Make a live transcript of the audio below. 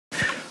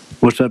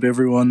What's up,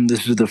 everyone?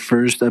 This is the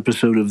first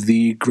episode of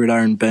the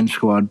Gridiron Bench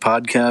Squad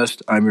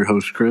podcast. I'm your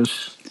host,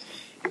 Chris.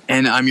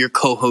 And I'm your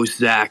co-host,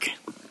 Zach.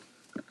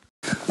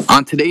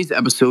 On today's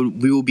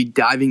episode, we will be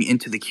diving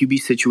into the QB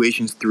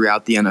situations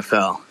throughout the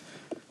NFL.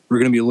 We're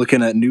going to be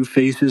looking at new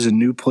faces and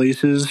new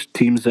places,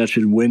 teams that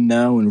should win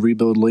now and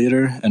rebuild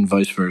later, and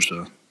vice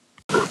versa.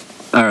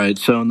 All right,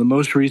 so in the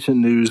most recent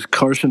news,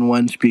 Carson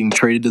Wentz being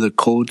traded to the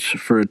Colts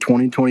for a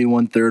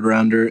 2021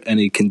 third-rounder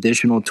and a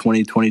conditional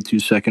 2022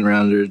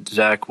 second-rounder.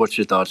 Zach, what's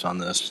your thoughts on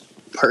this?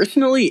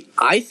 Personally,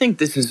 I think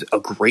this is a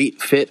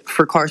great fit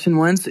for Carson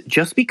Wentz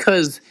just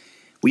because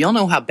we all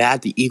know how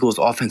bad the Eagles'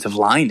 offensive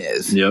line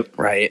is,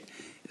 right?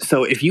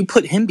 So if you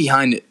put him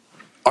behind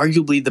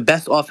arguably the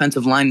best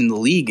offensive line in the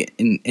league,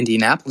 in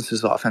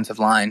Indianapolis' offensive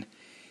line,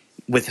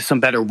 with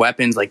some better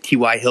weapons like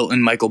T.Y.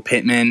 Hilton, Michael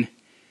Pittman,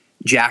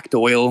 Jack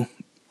Doyle,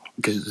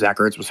 because Zach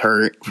Ertz was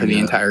hurt for the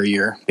entire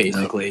year,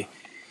 basically.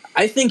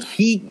 I think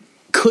he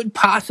could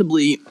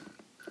possibly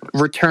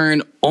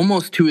return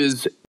almost to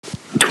his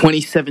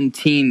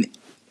 2017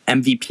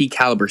 MVP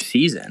caliber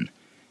season.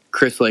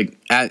 Chris,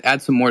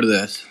 add some more to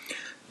this.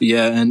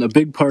 Yeah, and a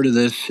big part of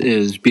this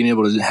is being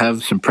able to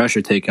have some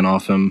pressure taken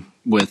off him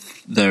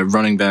with the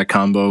running back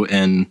combo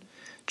and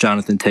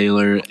Jonathan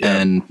Taylor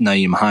and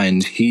Nyheim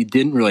Hines. He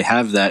didn't really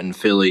have that in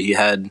Philly. He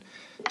had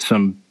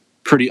some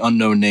pretty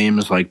unknown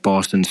names like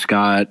Boston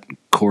Scott,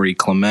 Corey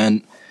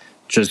Clement,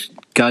 just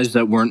guys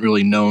that weren't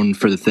really known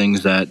for the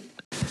things that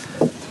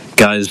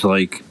guys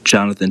like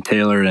Jonathan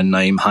Taylor and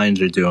Nyheim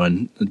Hines are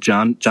doing.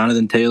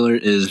 Jonathan Taylor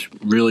is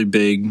really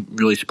big,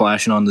 really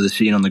splashing onto the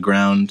scene on the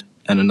ground,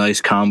 and a nice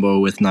combo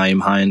with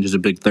Nyheim Hines is a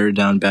big third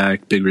down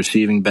back, big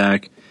receiving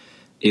back,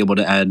 able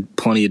to add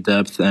plenty of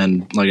depth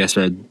and, like I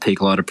said,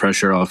 take a lot of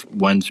pressure off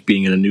Wentz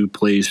being in a new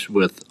place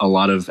with a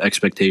lot of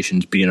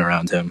expectations being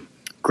around him.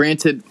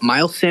 Granted,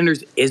 Miles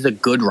Sanders is a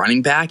good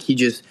running back. He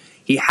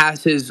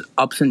has his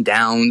ups and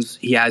downs.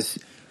 He has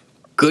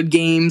good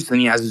games, and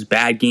he has his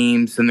bad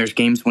games, and there's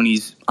games when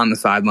he's on the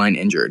sideline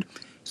injured.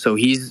 So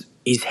he's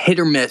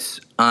hit or miss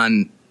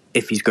on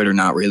if he's good or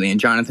not, really. And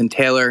Jonathan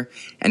Taylor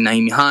and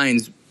Nyheim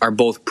Hines are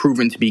both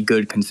proven to be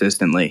good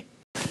consistently.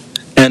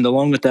 And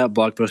along with that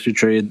blockbuster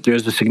trade,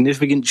 there's a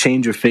significant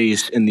change of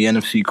face in the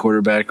NFC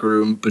quarterback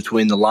room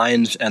between the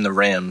Lions and the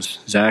Rams.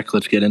 Zach,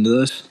 let's get into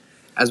this.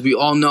 As we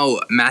all know,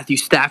 Matthew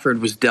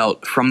Stafford was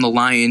dealt from the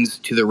Lions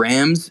to the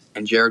Rams,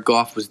 and Jared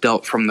Goff was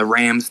dealt from the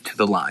Rams to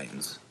the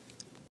Lions.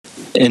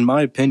 In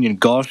my opinion,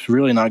 Goff's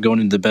really not going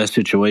into the best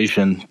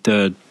situation.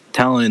 The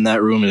talent in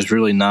that room is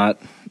really not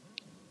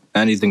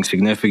anything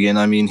significant.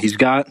 I mean, he's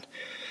got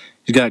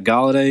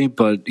Golladay,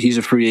 but he's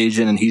a free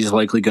agent, and he's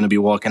likely going to be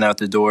walking out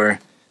the door.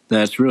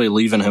 That's really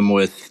leaving him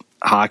with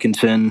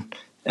Hockenson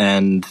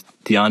and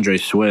DeAndre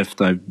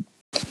Swift.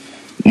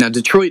 Now,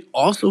 Detroit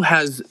also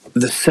has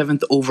the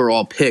 7th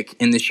overall pick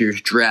in this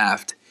year's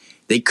draft.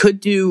 They could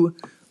do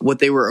what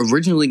they were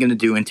originally going to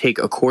do and take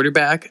a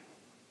quarterback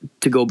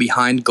to go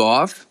behind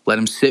Goff, let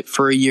him sit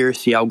for a year,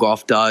 see how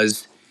Goff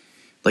does,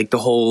 like the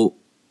whole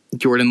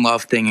Jordan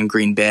Love thing in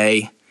Green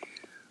Bay.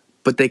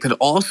 But they could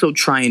also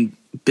try and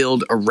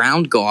build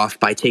around Goff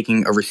by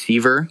taking a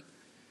receiver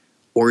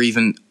or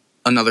even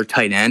another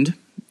tight end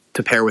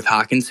to pair with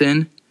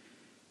Hockenson.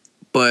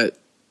 But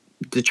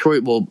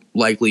Detroit will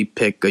likely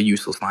pick a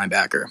useless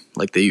linebacker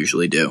like they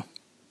usually do.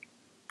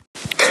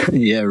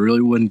 Yeah,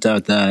 really wouldn't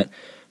doubt that.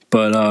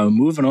 But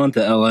moving on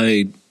to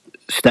L.A.,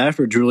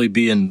 Stafford's really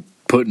being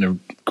put in a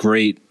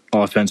great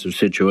offensive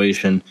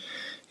situation.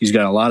 He's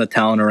got a lot of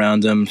talent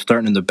around him,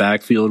 starting in the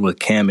backfield with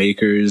Cam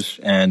Akers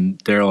and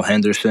Darrell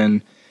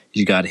Henderson.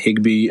 He's got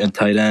Higbee at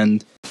tight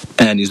end.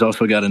 And he's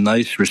also got a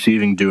nice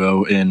receiving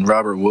duo in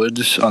Robert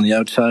Woods on the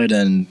outside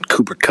and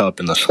Cooper Kupp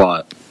in the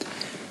slot.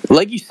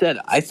 Like you said,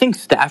 I think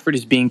Stafford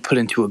is being put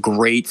into a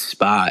great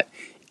spot.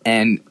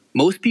 And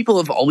most people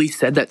have always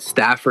said that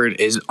Stafford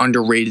is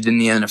underrated in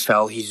the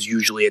NFL. He's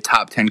usually a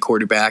top 10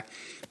 quarterback.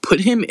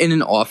 Put him in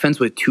an offense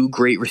with two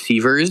great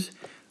receivers,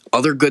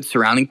 other good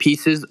surrounding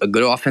pieces, a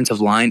good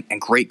offensive line, and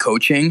great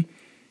coaching.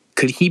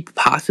 Could he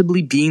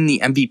possibly be in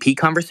the MVP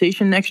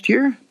conversation next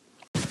year?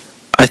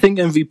 I think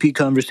MVP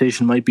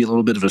conversation might be a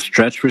little bit of a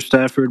stretch for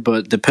Stafford,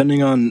 but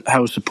depending on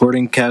how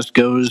supporting cast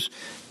goes,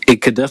 it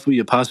could definitely be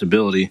a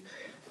possibility.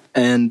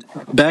 And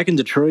back in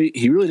Detroit,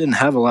 he really didn't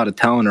have a lot of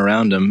talent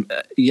around him.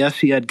 Yes,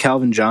 he had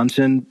Calvin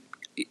Johnson,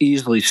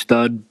 easily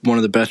stud, one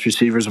of the best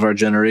receivers of our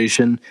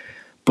generation,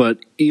 but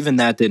even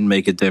that didn't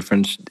make a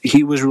difference.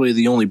 He was really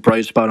the only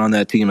bright spot on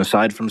that team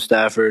aside from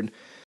Stafford.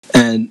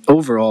 And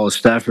overall,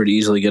 Stafford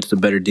easily gets the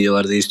better deal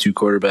out of these two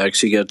quarterbacks.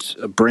 He gets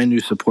a brand new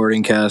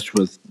supporting cast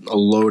with a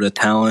load of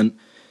talent.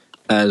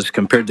 As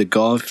compared to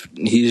Goff,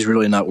 he's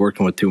really not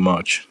working with too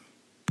much.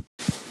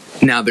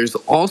 Now, there's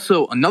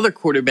also another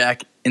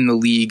quarterback in the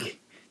league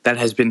that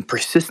has been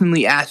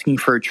persistently asking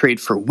for a trade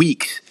for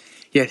weeks,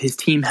 yet his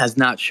team has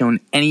not shown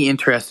any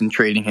interest in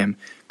trading him.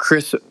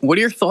 Chris, what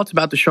are your thoughts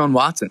about Deshaun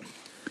Watson?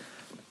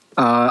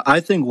 I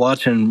think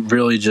Watson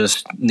really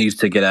just needs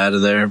to get out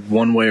of there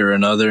one way or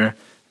another.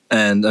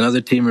 And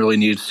another team really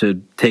needs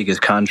to take his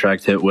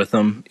contract hit with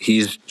him.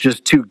 He's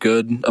just too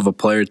good of a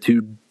player,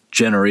 too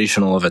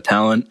generational of a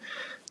talent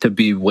to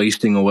be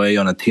wasting away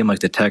on a team like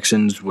the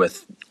Texans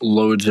with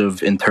loads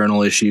of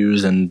internal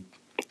issues and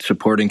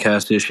supporting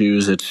cast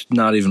issues. It's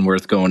not even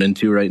worth going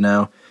into right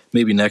now.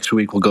 Maybe next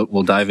week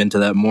we'll dive into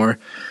that more.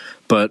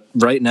 But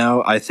right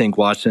now, I think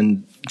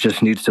Watson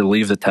just needs to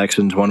leave the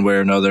Texans one way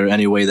or another,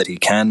 any way that he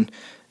can,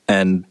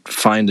 and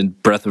find a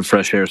breath of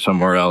fresh air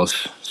somewhere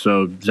else.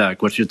 So,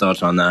 Zach, what's your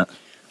thoughts on that?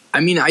 I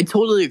mean, I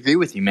totally agree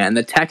with you, man.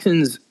 The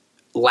Texans,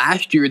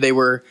 last year, they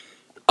were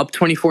up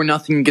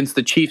 24-0 against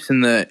the Chiefs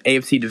in the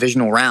AFC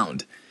divisional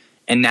round.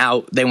 And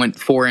now they went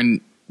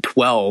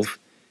 4-12,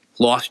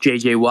 lost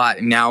J.J. Watt,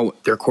 and now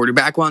their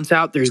quarterback wants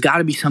out. There's got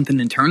to be something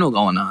internal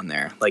going on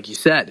there, like you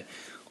said.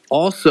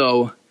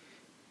 Also,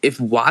 if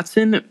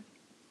Watson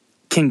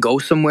can go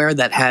somewhere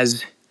that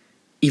has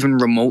even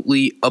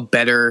remotely a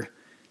better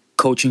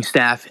coaching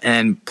staff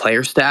and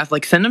player staff,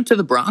 like send him to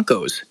the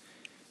Broncos.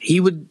 He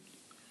would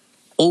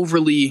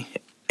overly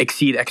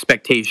exceed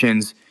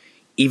expectations,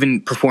 even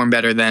perform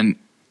better than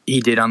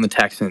he did on the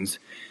Texans.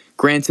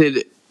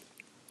 Granted,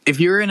 if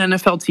you're an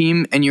NFL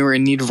team and you're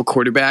in need of a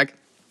quarterback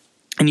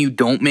and you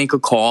don't make a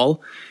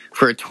call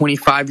for a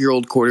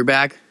 25-year-old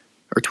quarterback,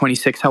 or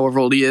 26, however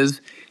old he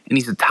is, and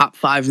he's a top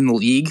 5 in the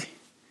league,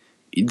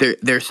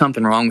 there's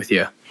something wrong with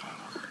you.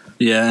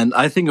 Yeah, and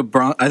I think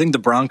the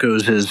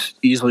Broncos is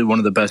easily one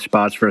of the best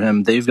spots for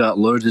him. They've got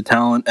loads of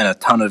talent and a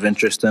ton of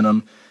interest in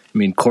him. I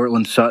mean,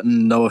 Cortland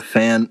Sutton, Noah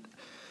Fant,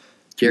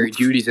 Jerry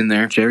Jeudy's in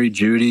there. Jerry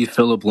Jeudy,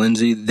 Phillip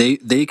Lindsay,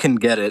 they can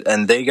get it,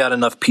 and they got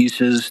enough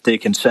pieces. They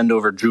can send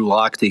over Drew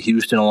Lock to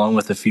Houston along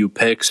with a few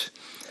picks.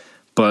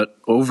 But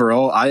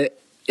overall,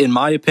 in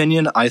my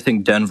opinion, I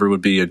think Denver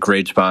would be a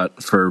great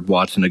spot for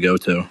Watson to go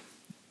to.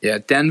 Yeah,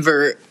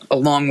 Denver,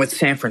 along with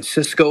San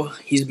Francisco,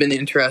 he's been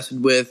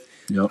interested with.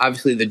 Yep.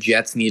 Obviously, the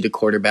Jets need a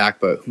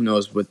quarterback, but who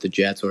knows with the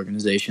Jets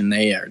organization?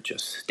 They are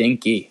just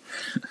stinky.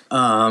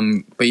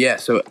 But yeah,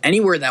 so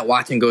anywhere that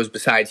Watson goes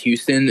besides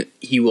Houston,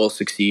 he will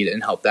succeed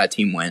and help that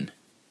team win.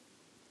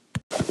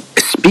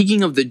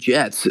 Speaking of the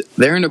Jets,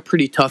 they're in a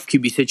pretty tough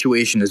QB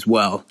situation as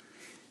well.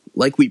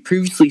 Like we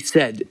previously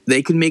said,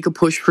 they could make a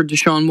push for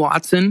Deshaun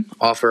Watson,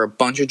 offer a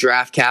bunch of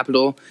draft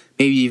capital,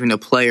 maybe even a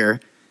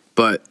player,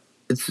 but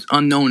it's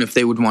unknown if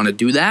they would want to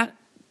do that.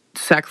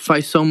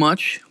 Sacrifice so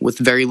much with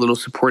very little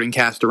supporting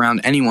cast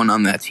around anyone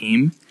on that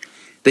team.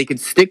 They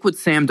could stick with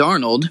Sam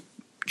Darnold,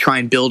 try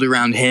and build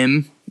around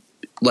him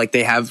like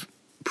they have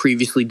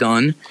previously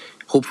done,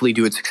 hopefully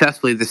do it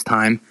successfully this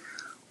time,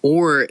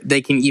 or they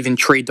can even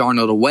trade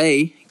Darnold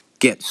away,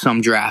 get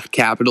some draft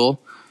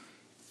capital,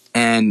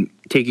 and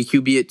take a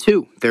QB at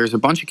 2. There's a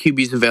bunch of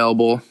QBs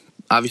available.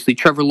 Obviously,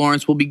 Trevor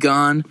Lawrence will be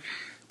gone,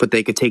 but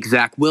they could take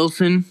Zach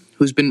Wilson,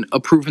 who's been a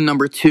proven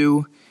number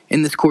 2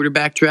 in this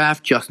quarterback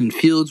draft. Justin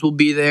Fields will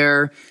be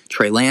there.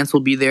 Trey Lance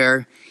will be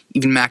there.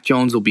 Even Mac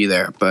Jones will be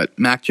there. But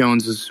Mac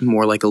Jones is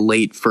more like a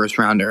late first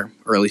rounder,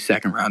 early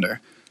second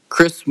rounder.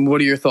 Chris, what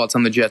are your thoughts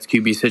on the Jets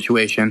QB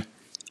situation?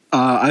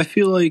 I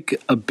feel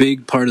like a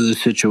big part of the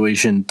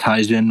situation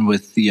ties in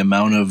with the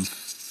amount of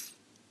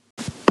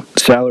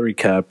salary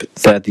cap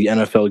that the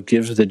NFL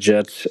gives the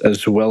Jets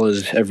as well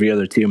as every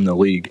other team in the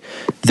league.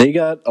 They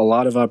got a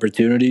lot of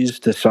opportunities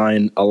to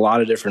sign a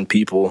lot of different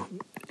people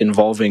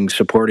involving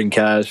supporting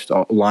cast,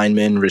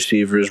 linemen,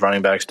 receivers,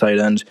 running backs, tight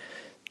ends.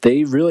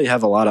 They really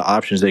have a lot of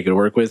options they could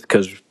work with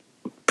because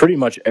pretty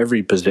much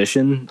every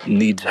position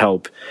needs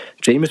help.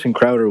 Jamison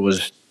Crowder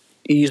was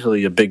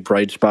easily a big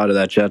bright spot of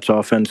that Jets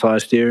offense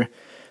last year,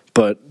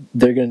 but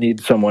they're going to need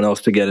someone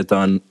else to get it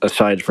done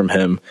aside from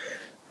him.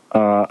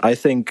 I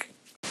think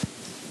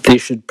they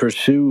should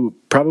pursue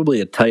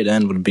probably a tight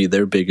end would be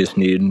their biggest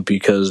need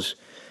because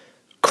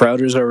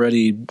Crowder's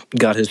already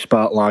got his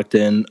spot locked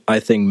in. I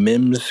think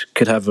Mims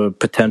could have a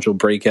potential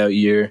breakout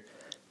year,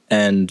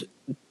 and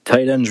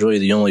tight end's really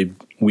the only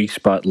weak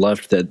spot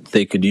left that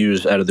they could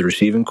use out of the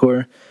receiving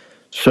core.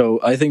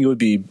 So I think it would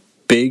be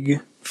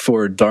big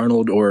for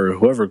Darnold or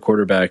whoever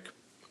quarterback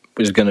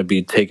is going to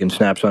be taking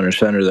snaps under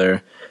center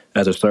there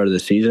at the start of the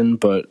season,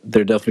 but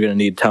they're definitely going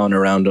to need talent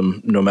around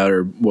them no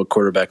matter what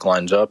quarterback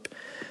lines up.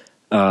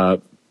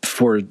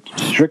 For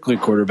strictly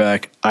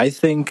quarterback, I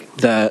think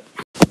that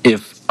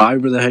if I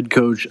were the head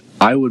coach,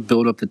 I would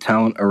build up the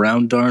talent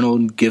around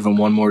Darnold, give him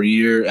one more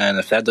year, and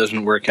if that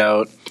doesn't work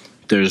out,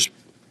 there's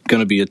going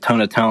to be a ton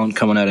of talent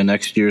coming out of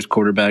next year's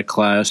quarterback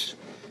class,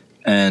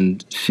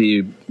 and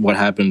see what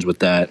happens with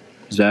that.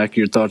 Zach,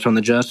 your thoughts on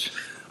the Jets?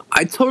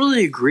 I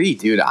totally agree,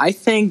 dude. I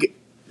think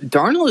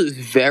Darnold is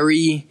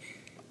very,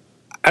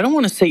 I don't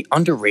want to say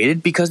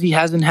underrated because he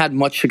hasn't had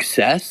much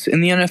success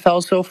in the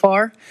NFL so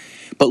far,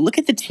 but look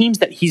at the teams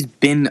that he's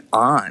been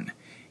on.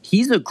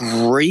 He's a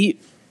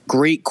great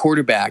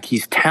quarterback.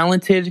 He's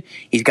talented.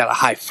 He's got a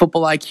high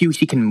football IQ.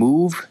 He can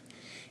move.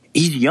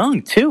 He's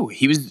young, too.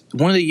 He was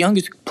one of the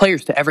youngest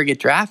players to ever get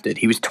drafted.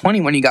 He was 20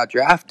 when he got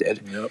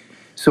drafted. Yep.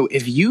 So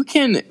if you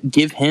can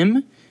give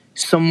him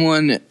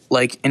someone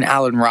like an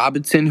Allen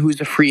Robinson who's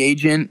a free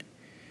agent,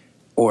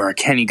 or a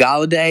Kenny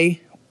Golladay,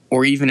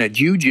 or even a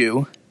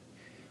Juju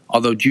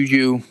Although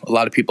Juju, a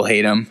lot of people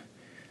hate him.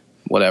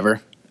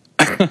 Whatever.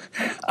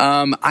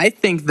 I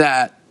think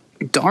that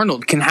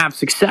Darnold can have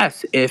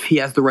success if he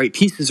has the right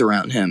pieces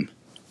around him.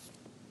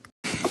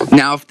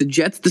 Now, if the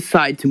Jets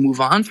decide to move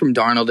on from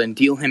Darnold and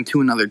deal him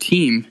to another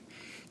team,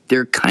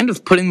 they're kind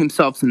of putting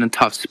themselves in a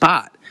tough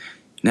spot.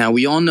 Now,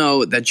 we all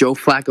know that Joe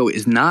Flacco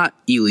is not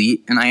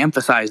elite, and I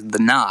emphasize the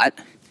not.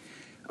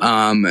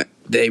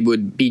 They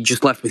would be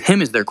just left with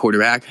him as their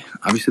quarterback.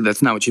 Obviously,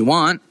 that's not what you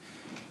want.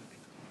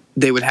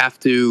 They would have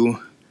to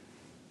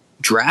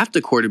draft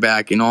a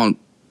quarterback in all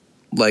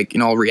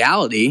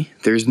reality.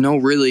 There's no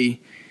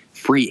really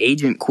free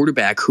agent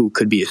quarterback who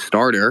could be a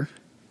starter,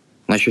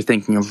 unless you're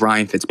thinking of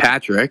Ryan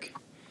Fitzpatrick,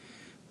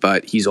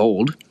 but he's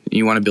old.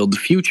 You want to build the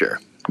future,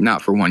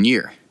 not for 1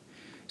 year.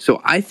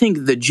 So I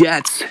think the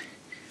Jets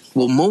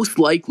will most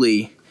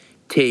likely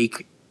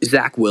take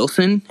Zach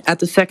Wilson at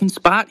the second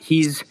spot.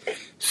 He's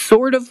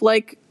sort of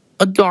like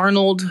a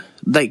Darnold,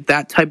 like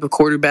that type of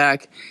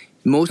quarterback,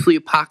 mostly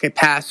a pocket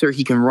passer.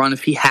 He can run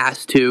if he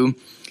has to.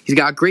 He's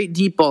got great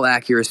deep ball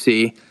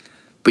accuracy,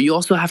 but you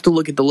also have to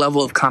look at the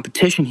level of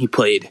competition he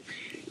played.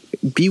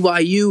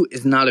 BYU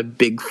is not a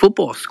big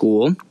football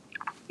school.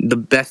 The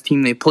best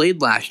team they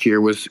played last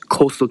year was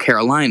Coastal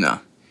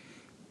Carolina.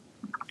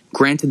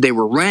 Granted, they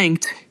were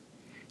ranked,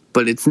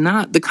 but it's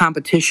not the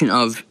competition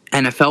of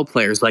NFL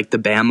players like the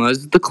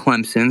Bamas, the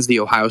Clemsons, the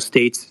Ohio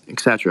States,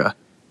 etc.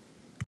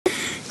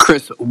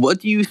 Chris, what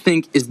do you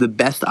think is the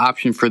best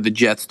option for the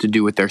Jets to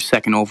do with their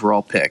second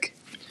overall pick?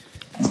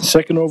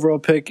 Second overall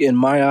pick, in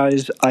my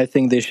eyes, I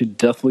think they should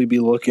definitely be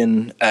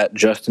looking at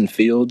Justin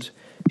Fields.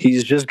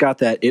 He's just got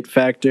that it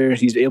factor.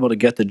 He's able to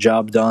get the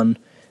job done.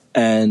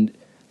 And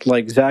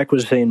like Zach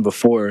was saying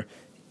before,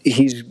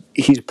 he's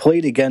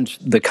played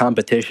against the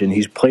competition.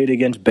 He's played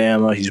against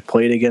Bama. He's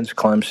played against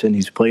Clemson.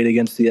 He's played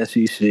against the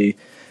SEC.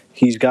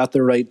 He's got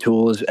the right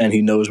tools, and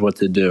he knows what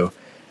to do.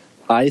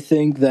 I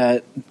think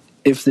that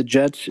if the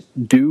Jets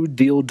do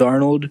deal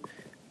Darnold,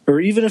 or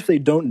even if they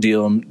don't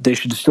deal him, they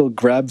should still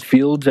grab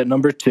Fields at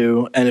number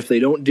 2. And if they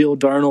don't deal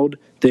Darnold,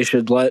 they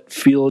should let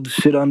Fields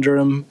sit under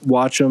him,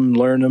 watch him,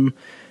 learn him,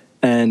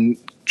 and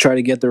try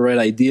to get the right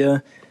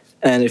idea.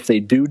 And if they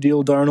do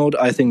deal Darnold,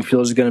 I think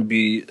Fields is going to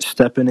be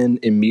stepping in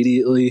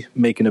immediately,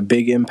 making a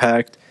big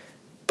impact.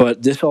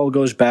 But this all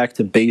goes back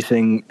to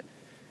basing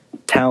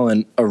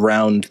talent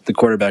around the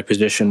quarterback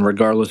position,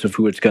 regardless of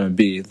who it's going to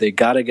be. They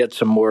got to get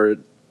some more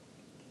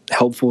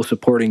helpful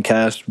supporting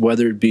cast,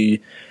 whether it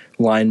be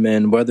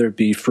linemen, whether it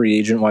be free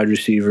agent wide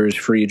receivers,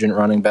 free agent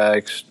running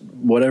backs,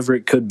 whatever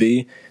it could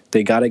be.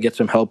 They got to get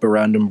some help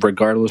around them,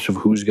 regardless of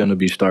who's going to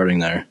be starting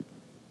there.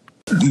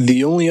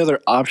 The only other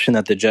option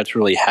that the Jets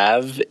really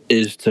have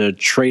is to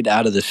trade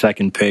out of the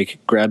second pick,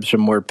 grab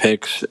some more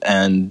picks,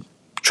 and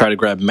try to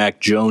grab Mac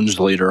Jones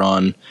later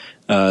on.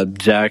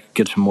 Zach,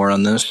 get some more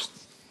on this.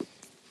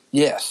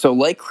 Yeah, so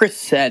like Chris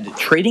said,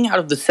 trading out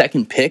of the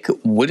second pick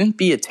wouldn't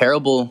be a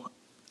terrible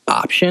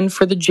option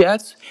for the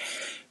Jets.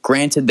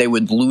 Granted, they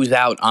would lose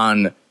out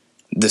on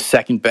the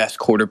second best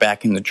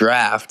quarterback in the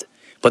draft,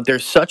 but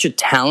there's such a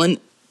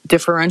talent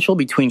differential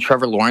between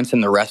Trevor Lawrence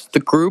and the rest of the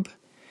group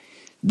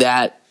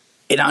that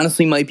it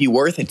honestly might be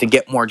worth it to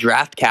get more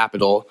draft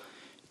capital,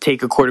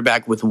 take a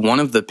quarterback with one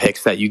of the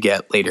picks that you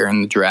get later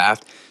in the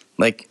draft.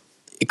 Like,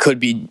 it could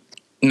be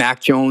Mac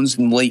Jones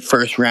in the late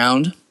first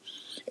round.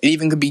 It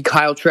even could be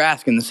Kyle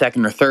Trask in the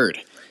second or third.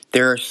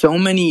 There are so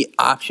many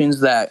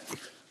options that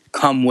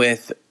come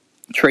with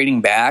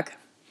trading back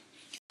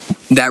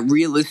that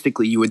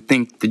realistically you would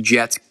think the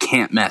Jets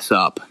can't mess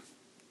up.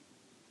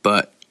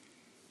 But,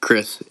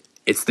 Chris,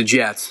 it's the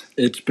Jets.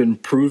 It's been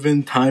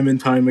proven time and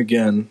time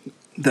again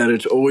that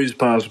it's always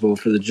possible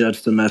for the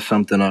Jets to mess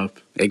something up.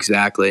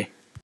 Exactly.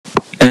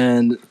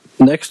 And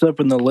next up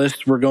in the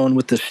list, we're going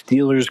with the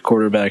Steelers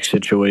quarterback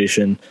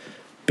situation.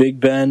 Big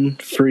Ben,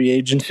 free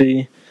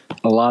agency,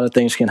 a lot of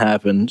things can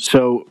happen.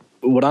 So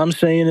what I'm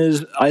saying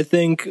is, I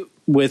think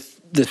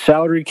with the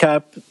salary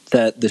cap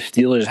that the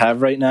Steelers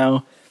have right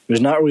now,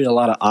 there's not really a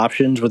lot of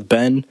options with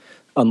Ben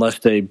unless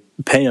they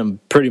pay him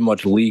pretty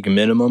much league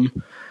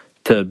minimum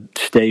to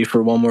stay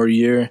for one more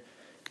year.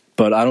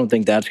 But I don't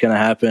think that's going to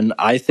happen.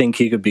 I think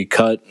he could be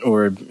cut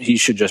or he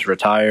should just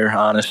retire,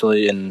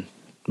 honestly, in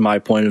my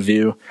point of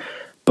view.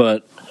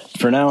 But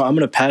for now, I'm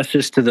going to pass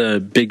this to the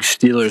big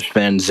Steelers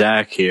fan,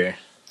 Zach, here.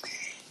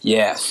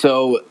 Yeah,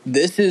 so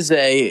this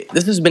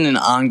has been an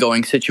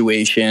ongoing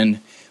situation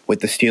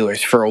with the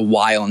Steelers for a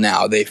while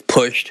now. They've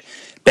pushed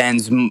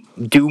Ben's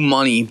due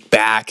money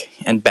back,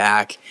 and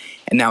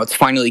now it's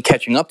finally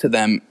catching up to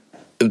them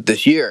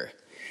this year.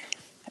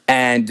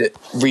 And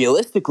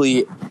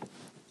realistically,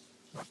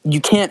 you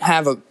can't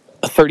have a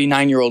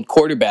 39-year-old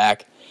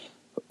quarterback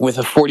with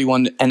a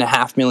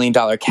 $41.5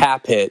 million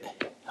cap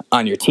hit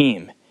on your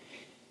team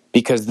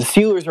because the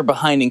Steelers are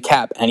behind in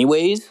cap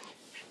anyways,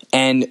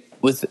 and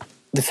with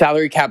the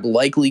salary cap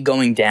likely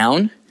going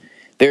down,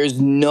 there's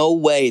no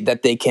way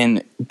that they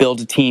can build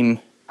a team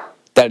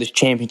that is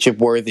championship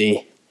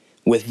worthy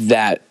with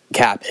that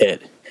cap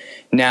hit.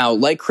 Now,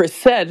 like Chris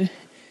said,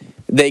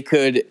 they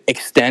could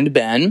extend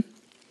Ben,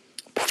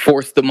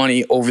 force the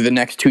money over the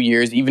next 2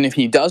 years, even if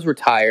he does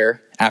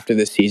retire after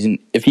this season,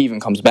 if he even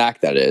comes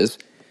back, that is,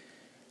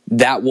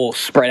 that will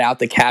spread out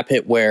the cap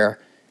hit where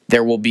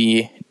there will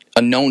be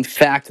a known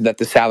fact that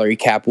the salary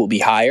cap will be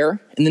higher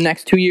in the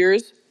next 2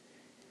 years.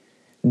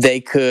 They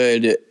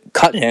could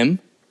cut him,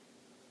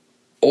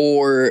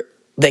 or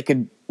they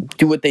could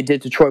do what they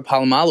did to Troy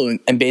Polamalu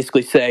and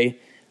basically say,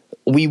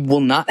 we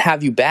will not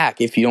have you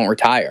back if you don't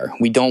retire.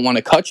 We don't want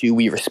to cut you.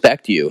 We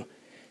respect you,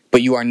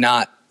 but you are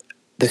not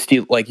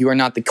you are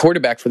not the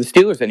quarterback for the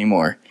Steelers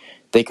anymore.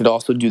 They could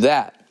also do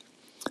that.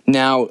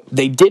 Now,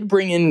 they did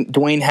bring in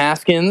Dwayne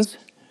Haskins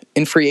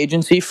in free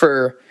agency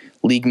for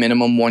league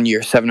minimum 1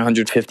 year,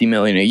 $750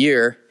 million a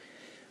year,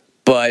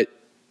 but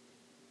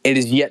it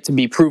is yet to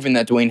be proven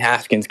that Dwayne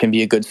Haskins can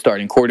be a good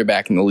starting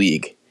quarterback in the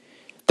league.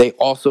 They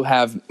also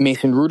have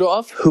Mason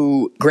Rudolph,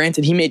 who,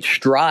 granted, he made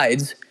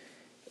strides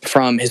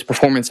from his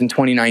performance in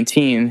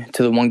 2019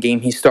 to the one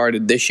game he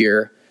started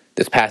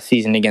this past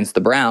season against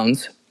the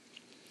Browns.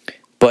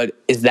 But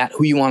is that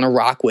who you want to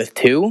rock with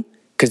too?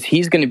 Because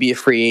he's going to be a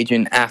free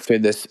agent after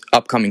this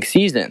upcoming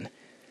season.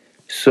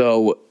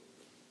 So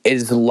it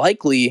is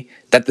likely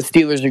that the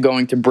Steelers are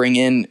going to bring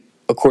in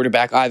a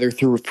quarterback either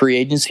through free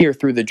agency or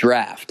through the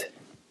draft.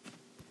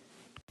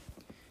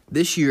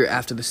 This year,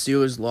 after the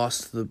Steelers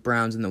lost to the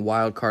Browns in the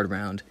wild card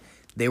round,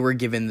 they were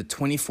given the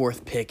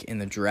 24th pick in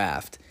the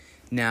draft.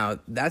 Now,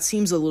 that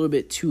seems a little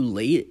bit too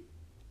late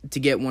to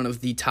get one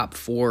of the top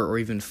 4 or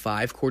even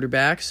 5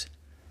 quarterbacks.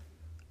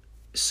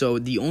 So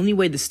the only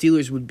way the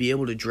Steelers would be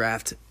able to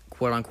draft,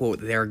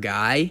 quote-unquote, their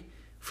guy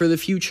for the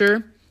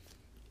future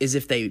is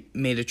if they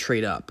made a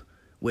trade up,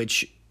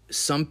 which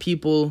some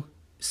people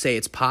say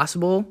it's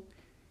possible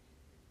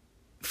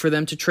for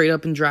them to trade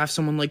up and draft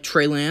someone like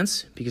Trey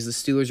Lance because the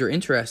Steelers are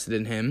interested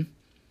in him.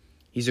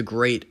 He's a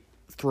great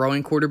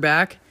throwing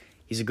quarterback.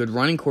 He's a good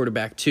running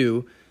quarterback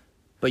too.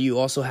 But you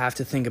also have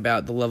to think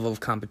about the level of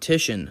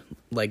competition,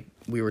 like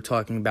we were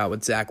talking about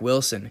with Zach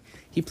Wilson.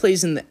 He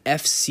plays in the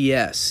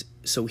FCS,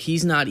 so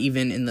he's not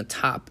even in the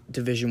top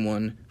Division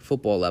I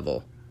football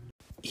level.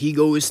 He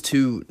goes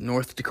to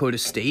North Dakota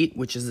State,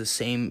 which is the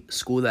same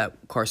school that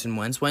Carson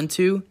Wentz went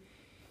to.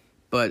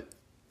 But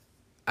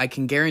I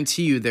can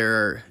guarantee you there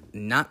are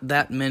not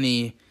that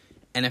many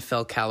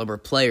NFL caliber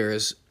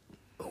players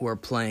who are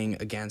playing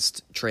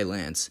against Trey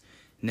Lance.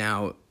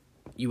 Now,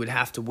 you would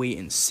have to wait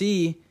and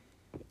see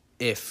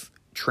if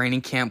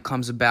training camp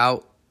comes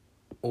about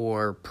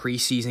or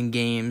preseason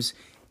games,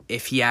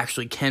 if he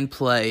actually can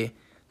play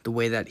the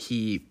way that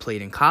he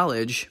played in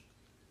college.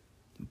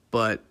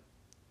 But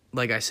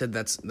like I said,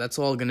 that's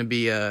all going to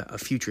be a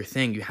future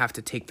thing. You have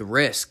to take the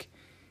risk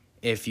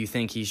if you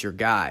think he's your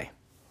guy.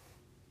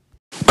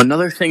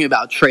 Another thing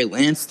about Trey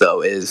Lance,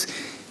 though, is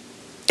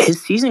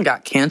his season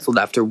got canceled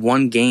after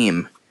one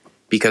game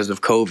because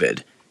of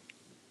COVID.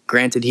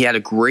 Granted, he had a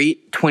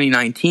great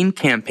 2019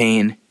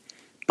 campaign,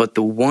 but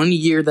the 1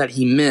 year that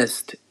he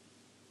missed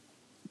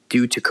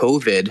due to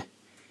COVID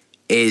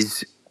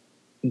is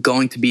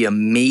going to be a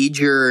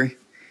major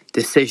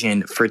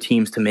decision for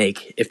teams to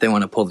make if they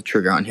want to pull the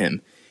trigger on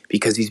him,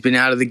 because he's been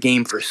out of the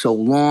game for so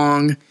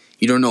long.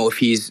 You don't know if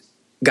he's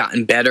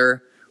gotten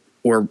better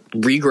or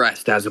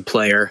regressed as a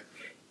player.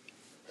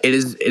 It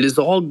is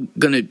all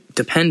going to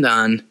depend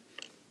on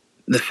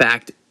the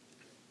fact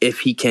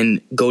if he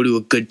can go to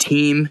a good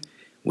team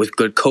with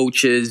good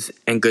coaches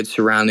and good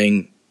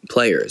surrounding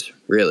players,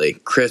 really.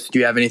 Chris, do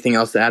you have anything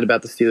else to add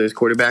about the Steelers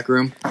quarterback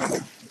room?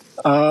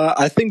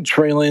 I think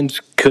Trey Lance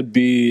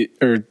he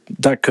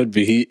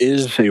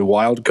is a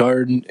wild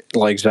card.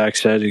 Like Zach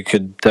said, he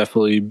could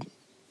definitely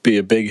be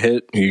a big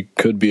hit. He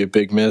could be a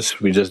big miss.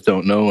 We just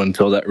don't know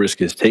until that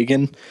risk is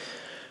taken.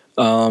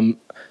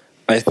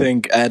 I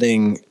think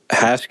adding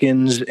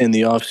Haskins in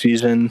the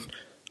offseason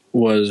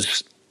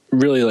was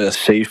really a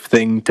safe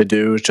thing to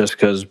do, just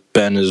because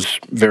Ben is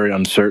very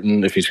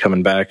uncertain if he's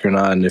coming back or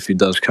not, and if he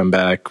does come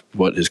back,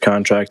 what his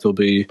contract will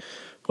be,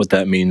 what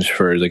that means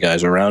for the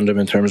guys around him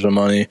in terms of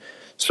money.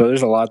 So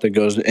there's a lot that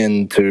goes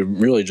into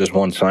really just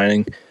one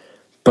signing.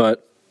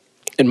 But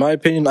in my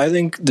opinion, I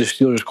think the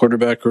Steelers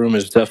quarterback room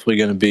is definitely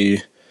going to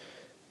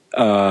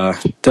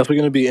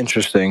be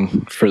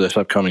interesting for this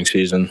upcoming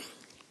season.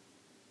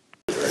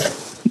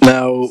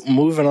 Now,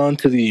 moving on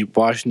to the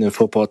Washington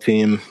football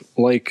team,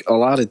 like a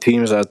lot of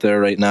teams out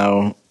there right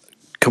now,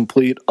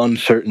 complete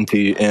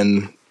uncertainty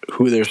in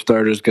who their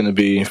starter is going to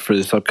be for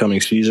this upcoming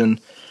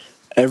season.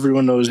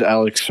 Everyone knows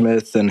Alex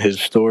Smith and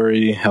his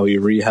story, how he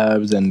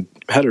rehabbed and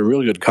had a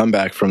really good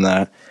comeback from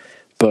that.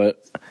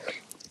 But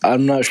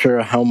I'm not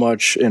sure how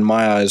much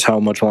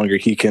longer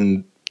he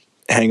can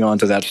hang on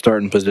to that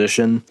starting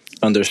position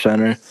under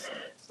center.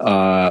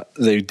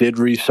 They did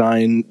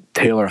re-sign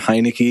Taylor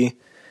Heinicke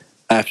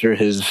after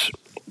his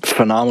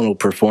phenomenal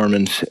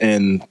performance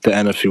in the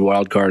NFC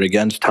wildcard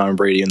against Tom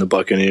Brady and the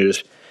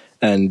Buccaneers.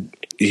 And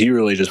he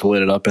really just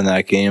lit it up in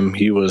that game.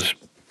 He was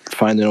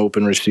finding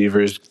open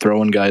receivers,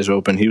 throwing guys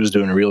open. He was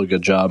doing a really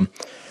good job.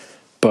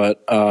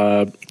 But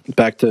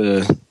back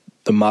to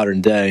the modern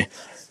day,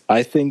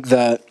 I think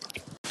that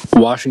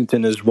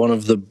Washington is one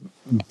of the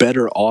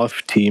better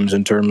off teams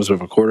in terms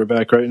of a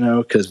quarterback right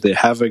now because they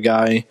have a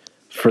guy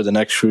for the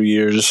next few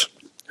years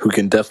who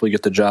can definitely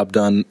get the job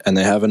done, and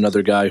they have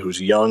another guy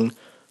who's young,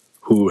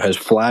 who has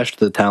flashed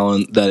the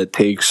talent that it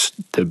takes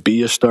to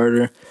be a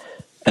starter.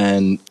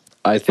 And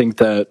I think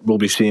that we'll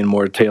be seeing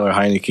more Taylor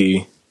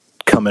Heinicke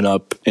coming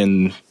up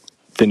in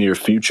the near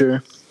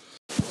future.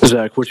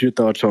 Zach, what's your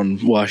thoughts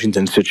on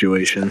Washington's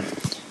situation?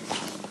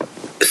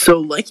 So,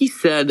 like you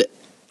said,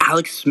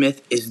 Alex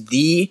Smith is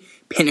the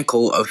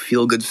pinnacle of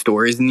feel-good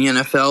stories in the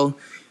NFL.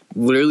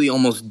 Literally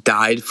almost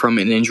died from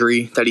an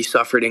injury that he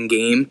suffered in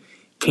game,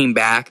 came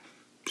back,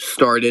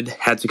 started,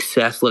 had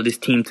success, led his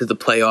team to the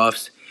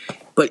playoffs.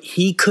 But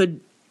he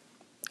could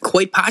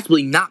quite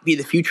possibly not be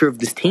the future of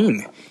this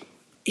team.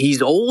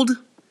 He's old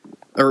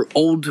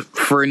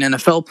for an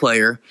NFL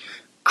player.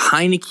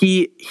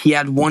 Heinicke, he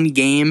had one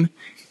game,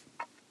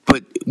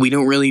 but we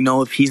don't really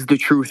know if he's the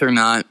truth or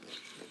not.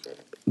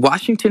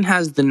 Washington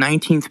has the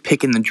 19th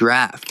pick in the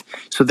draft,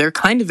 so they're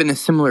kind of in a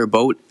similar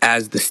boat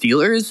as the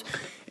Steelers.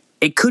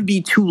 It could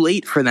be too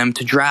late for them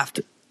to draft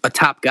a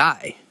top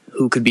guy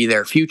who could be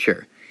their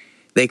future.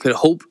 They could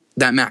hope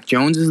that Mac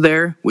Jones is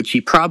there, which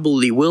he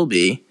probably will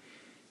be,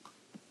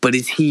 but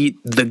is he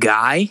the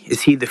guy?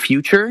 Is he the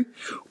future?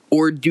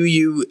 Or do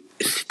you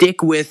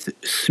stick with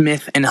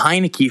Smith and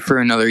Heinicke for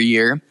another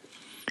year,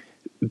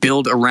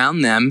 build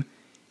around them,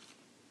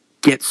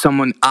 get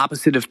someone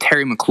opposite of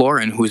Terry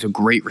McLaurin, who is a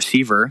great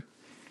receiver,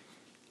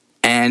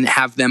 and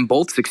have them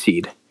both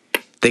succeed?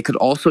 They could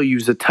also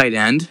use a tight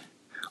end,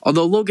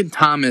 although Logan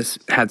Thomas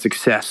had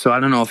success, so I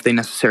don't know if they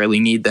necessarily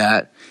need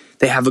that.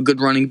 They have a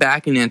good running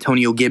back in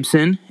Antonio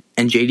Gibson,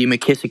 and J.D.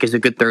 McKissick is a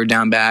good third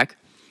down back.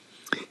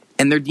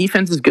 And their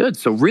defense is good,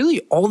 so really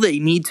all they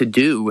need to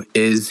do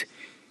is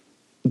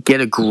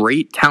get a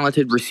great,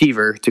 talented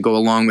receiver to go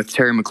along with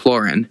Terry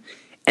McLaurin,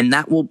 and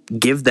that will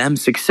give them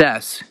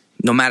success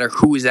no matter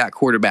who is at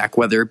quarterback,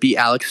 whether it be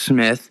Alex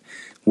Smith,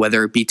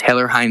 whether it be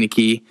Taylor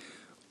Heinicke,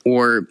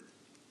 or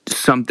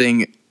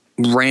something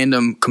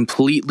random,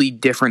 completely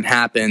different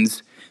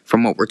happens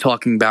from what we're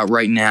talking about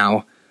right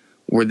now,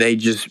 where they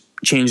just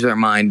change their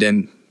mind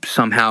and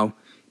somehow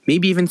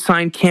maybe even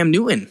sign Cam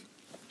Newton,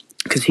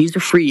 because he's a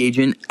free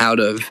agent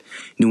out of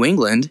New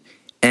England,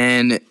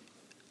 and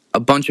a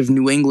bunch of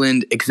New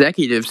England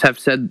executives have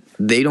said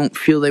they don't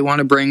feel they want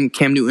to bring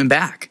Cam Newton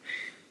back.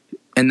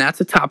 And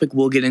that's a topic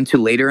we'll get into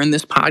later in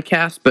this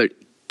podcast, but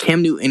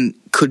Cam Newton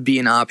could be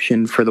an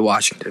option for the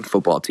Washington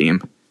football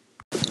team.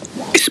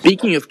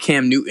 Speaking of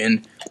Cam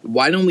Newton,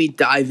 why don't we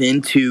dive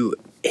into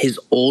his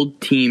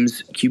old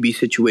team's QB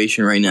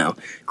situation right now?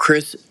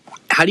 Chris,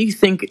 how do you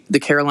think the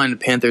Carolina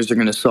Panthers are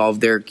going to solve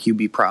their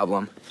QB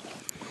problem?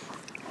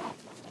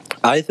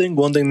 I think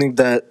one thing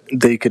that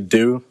they could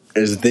do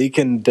is they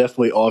can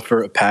definitely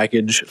offer a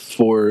package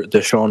for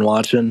Deshaun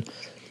Watson.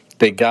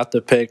 They got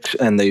the picks,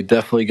 and they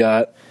definitely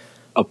got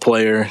a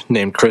player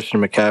named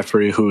Christian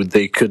McCaffrey who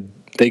they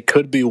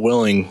could be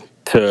willing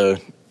to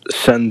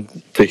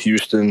send to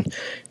Houston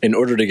in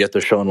order to get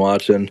Deshaun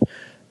Watson.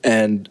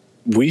 And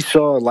we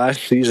saw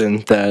last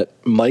season that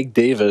Mike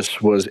Davis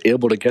was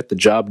able to get the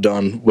job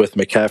done with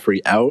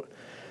McCaffrey out.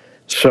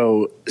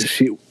 So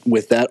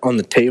with that on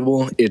the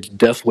table, it's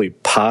definitely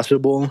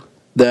possible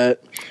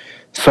that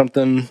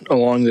something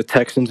along the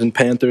Texans and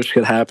Panthers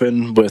could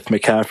happen with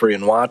McCaffrey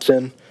and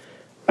Watson.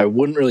 I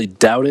wouldn't really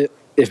doubt it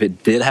if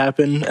it did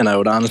happen, and I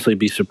would honestly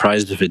be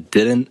surprised if it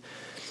didn't.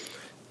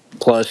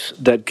 Plus,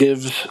 that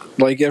gives,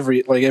 like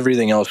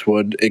everything else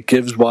would, it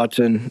gives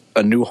Watson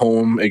a new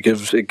home. It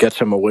gets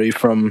him away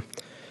from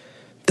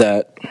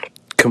that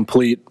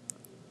complete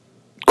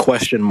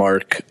question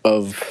mark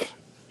of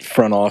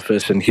front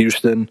office in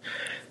Houston.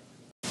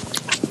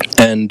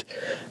 And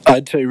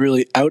I'd say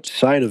really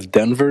outside of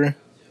Denver,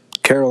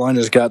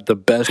 Carolina's got the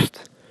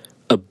best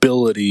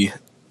ability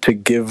to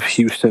give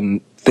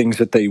Houston things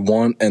that they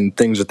want and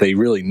things that they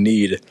really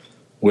need,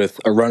 with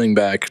a running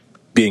back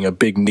being a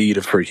big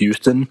need for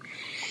Houston.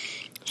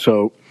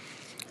 So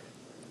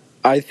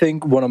I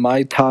think one of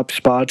my top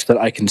spots that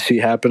I can see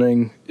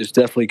happening is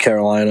definitely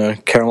Carolina.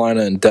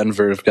 Carolina and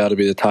Denver have got to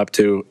be the top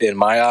two in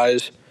my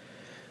eyes.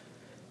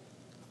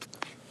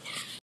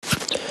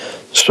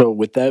 So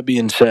with that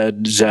being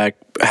said, Zach,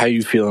 how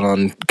you feeling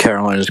on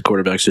Carolina's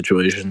quarterback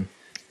situation?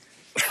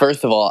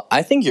 First of all,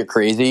 I think you're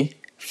crazy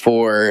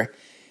for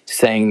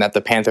saying that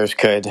the Panthers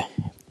could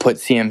put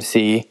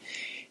CMC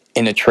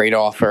in a trade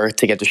offer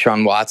to get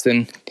Deshaun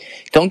Watson.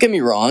 Don't get me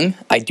wrong,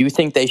 I do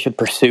think they should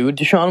pursue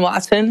Deshaun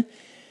Watson,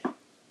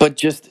 but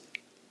just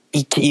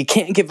you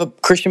can't give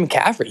up Christian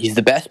McCaffrey. He's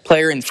the best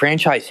player in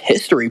franchise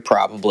history,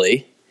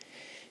 probably,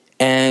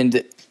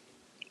 and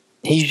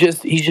he's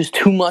just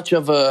too much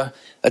of a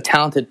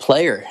talented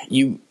player.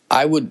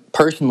 I would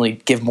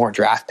personally give more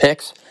draft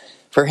picks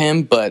for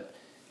him, but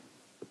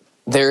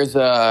there's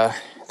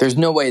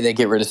no way they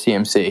get rid of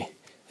CMC,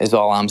 is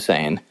all I'm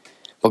saying.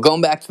 But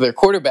going back to their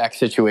quarterback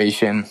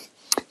situation,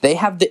 they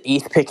have the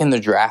 8th pick in the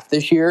draft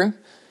this year,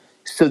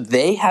 so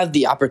they have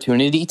the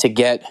opportunity to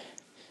get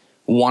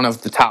one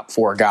of the top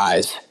 4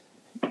 guys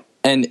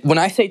And when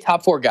I say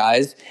top 4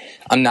 guys,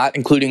 I'm not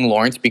including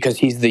Lawrence because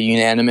he's the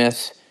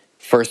unanimous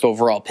first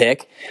overall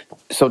pick.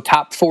 So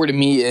top 4 to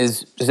me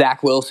is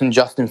Zach Wilson,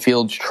 Justin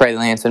Fields, Trey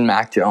Lance, and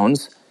Mac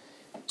Jones.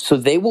 So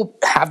they will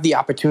have the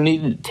opportunity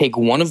to take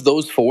one of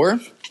those 4,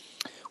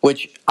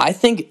 which I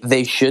think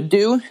they should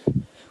do.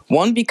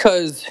 One,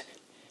 because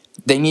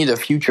they need a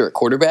future at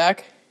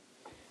quarterback,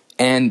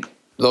 and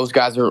those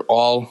guys are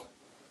all,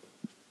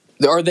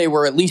 or they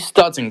were at least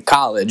studs in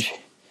college.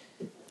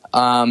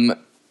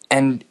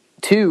 And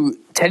 2,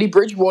 Teddy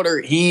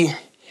Bridgewater, he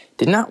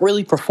did not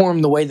really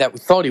perform the way that we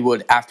thought he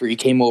would after he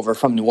came over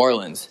from New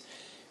Orleans.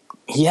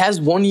 He has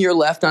 1 year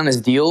left on his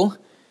deal.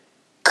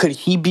 Could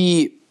he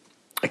be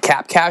a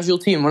cap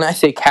casualty? And when I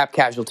say cap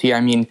casualty,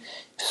 I mean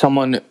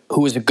someone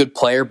who is a good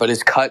player but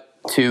is cut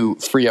to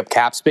free up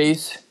cap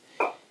space.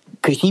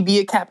 Could he be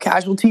a cap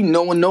casualty?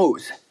 No one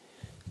knows.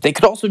 They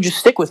could also just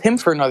stick with him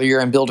for another year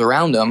and build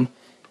around him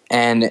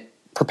and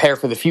prepare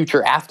for the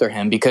future after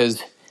him,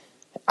 because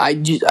I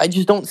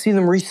just don't see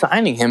them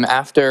re-signing him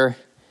after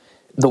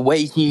the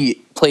way he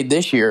played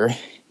this year,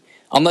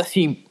 unless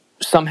he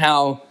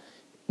somehow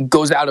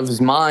goes out of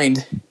his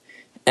mind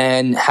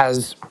and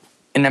has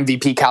an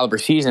MVP caliber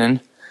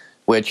season,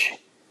 which,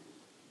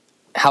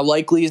 how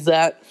likely is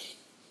that?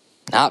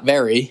 Not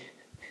very.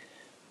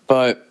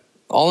 But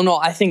all in all,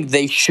 I think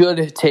they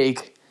should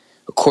take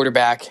a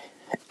quarterback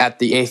at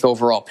the 8th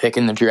overall pick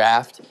in the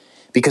draft,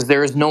 because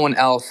there is no one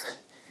else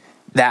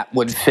that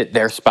would fit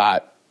their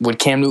spot. Would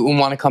Cam Newton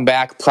want to come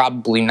back?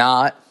 Probably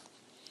not.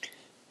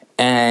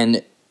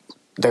 And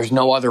there's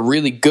no other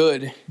really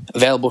good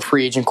available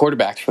free agent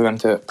quarterbacks for them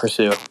to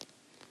pursue.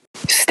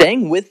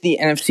 Staying with the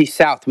NFC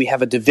South, we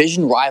have a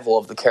division rival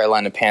of the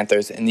Carolina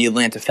Panthers and the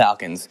Atlanta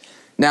Falcons.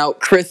 Now,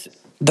 Chris,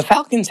 the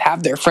Falcons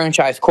have their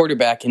franchise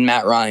quarterback in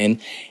Matt Ryan,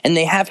 and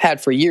they have had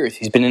for years.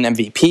 He's been an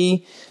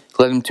MVP,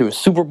 led him to a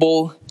Super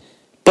Bowl,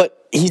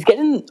 but he's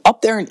getting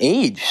up there in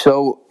age.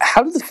 So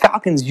how do the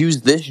Falcons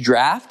use this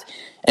draft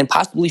and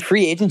possibly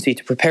free agency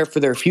to prepare for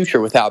their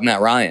future without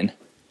Matt Ryan?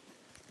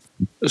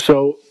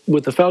 So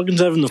with the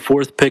Falcons having the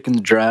 4th pick in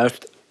the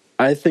draft,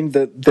 I think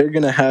that they're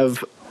going to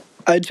have,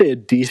 I'd say, a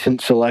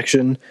decent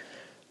selection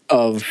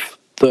of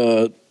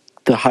the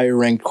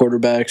higher-ranked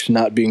quarterbacks,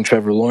 not being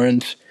Trevor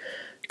Lawrence,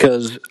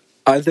 because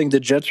I think the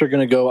Jets are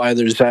going to go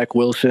either Zach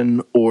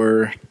Wilson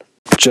or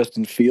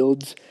Justin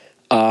Fields.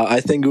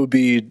 I think it would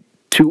be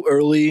too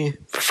early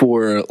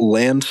for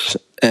Lance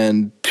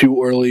and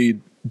too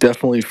early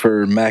definitely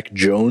for Mac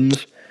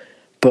Jones,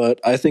 but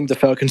I think the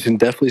Falcons can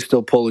definitely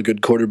still pull a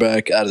good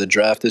quarterback out of the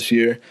draft this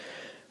year.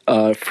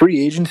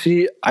 Free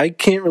agency, I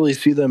can't really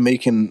see them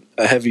making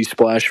a heavy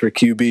splash for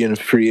QB in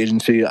free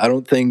agency. I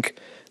don't think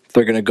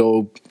they're going to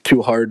go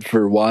too hard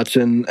for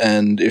Watson,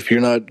 and if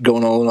you're not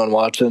going all in on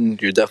Watson,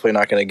 you're definitely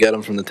not going to get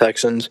him from the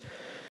Texans.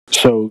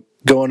 So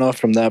going off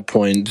from that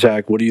point,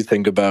 Zach, what do you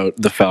think about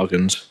the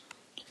Falcons?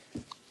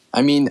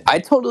 I mean, I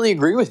totally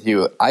agree with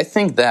you. I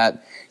think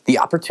that the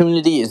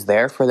opportunity is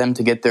there for them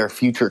to get their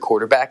future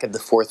quarterback at the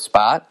 4th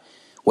spot,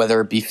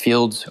 whether it be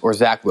Fields or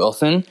Zach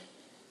Wilson.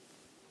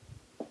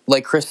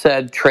 Like Chris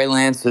said, Trey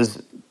Lance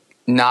is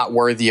not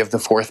worthy of the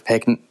 4th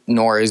pick,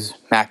 nor is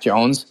Mac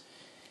Jones.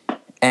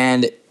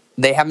 And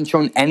they haven't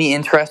shown any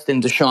interest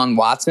in Deshaun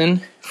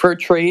Watson for a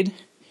trade.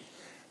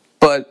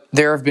 But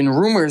there have been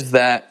rumors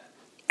that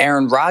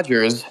Aaron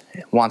Rodgers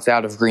wants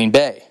out of Green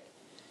Bay.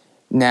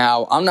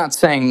 Now, I'm not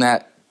saying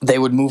that they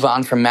would move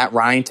on from Matt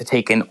Ryan to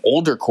take an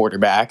older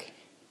quarterback,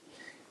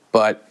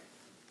 but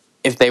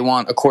if they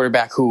want a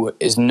quarterback who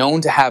is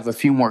known to have a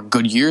few more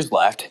good years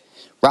left,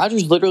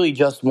 Rodgers literally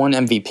just won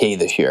MVP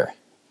this year.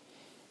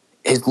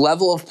 His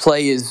level of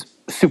play is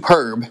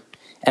superb,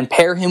 and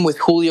pair him with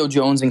Julio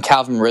Jones and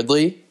Calvin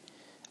Ridley,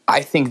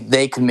 I think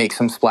they could make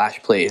some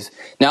splash plays.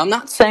 Now, I'm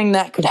not saying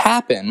that could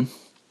happen,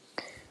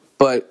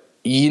 but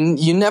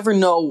you never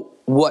know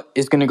what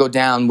is going to go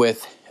down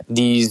with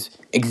these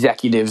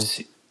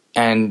executives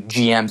and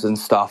GMs and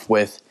stuff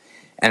with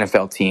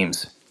NFL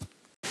teams.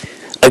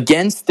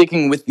 Again,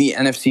 sticking with the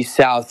NFC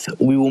South,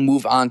 we will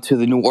move on to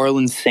the New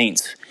Orleans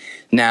Saints.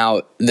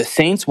 Now, the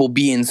Saints will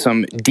be in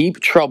some deep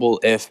trouble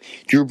if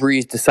Drew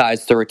Brees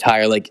decides to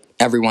retire like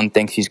everyone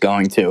thinks he's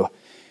going to.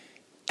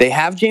 They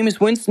have Jameis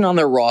Winston on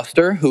their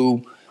roster,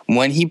 who,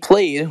 when he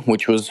played,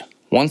 which was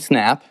one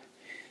snap,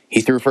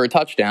 he threw for a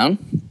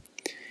touchdown.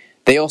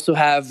 They also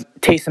have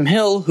Taysom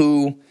Hill,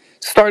 who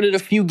started a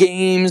few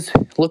games,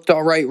 looked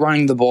all right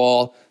running the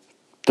ball,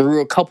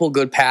 threw a couple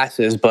good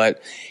passes,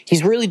 but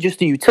he's really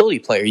just a utility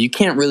player. You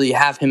can't really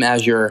have him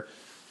as your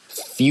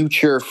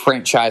future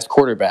franchise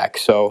quarterback.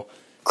 So,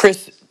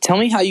 Chris, tell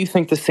me how you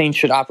think the Saints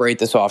should operate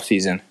this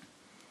offseason.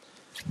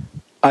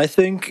 I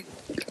think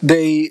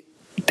they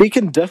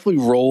can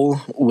definitely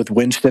roll with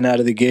Winston out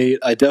of the gate.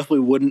 I definitely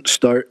wouldn't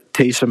start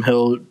Taysom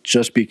Hill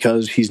just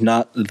because he's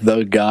not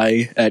the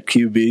guy at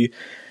QB.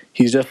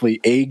 He's definitely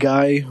a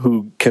guy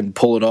who can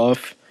pull it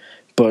off,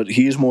 but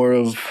he's more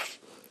of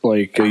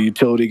like a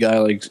utility guy,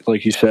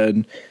 like you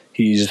said.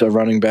 He's a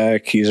running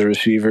back, he's a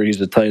receiver,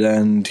 he's a tight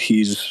end,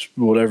 he's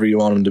whatever you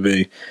want him to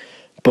be.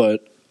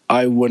 But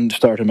I wouldn't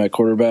start him at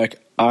quarterback.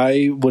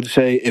 I would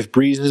say if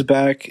Breeze is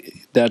back,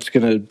 that's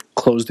going to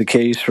close the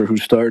case for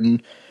who's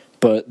starting,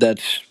 but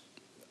that's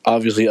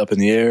obviously up in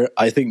the air.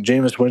 I think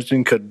Jameis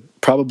Winston could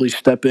probably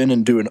step in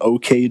and do an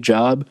okay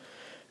job.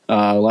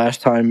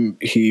 Last time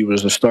he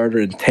was a starter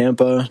in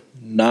Tampa,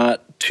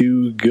 not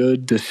too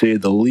good to say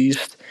the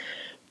least.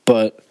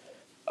 But,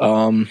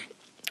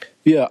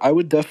 yeah, I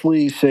would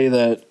definitely say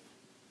that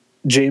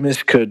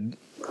Jameis could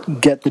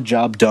get the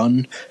job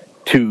done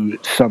to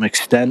some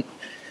extent.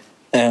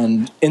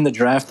 And in the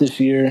draft this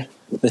year,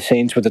 the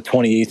Saints with the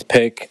 28th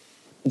pick,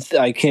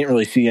 I can't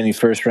really see any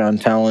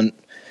first-round talent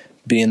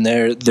being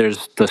there.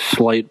 There's the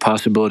slight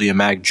possibility of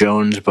Mac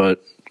Jones,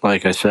 but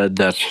like I said,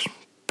 that's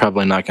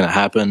probably not going to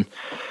happen.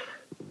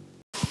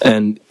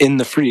 And in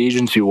the free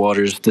agency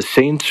waters, the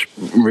Saints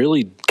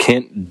really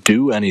can't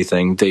do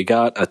anything. They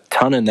got a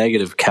ton of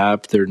negative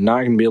cap. They're not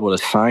going to be able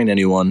to sign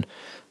anyone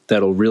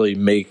that'll really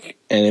make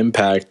an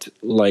impact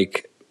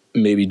like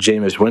maybe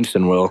Jameis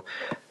Winston will.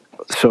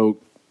 So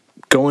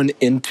going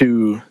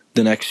into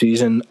the next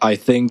season, I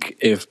think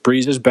if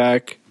Breeze is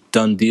back,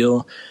 done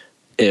deal.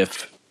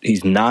 If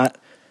he's not,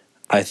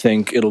 I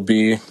think it'll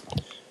be,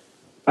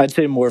 I'd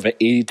say, more of an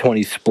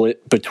 80-20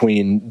 split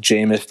between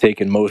Jameis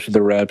taking most of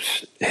the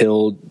reps,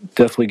 Hill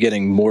definitely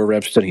getting more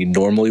reps than he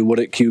normally would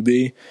at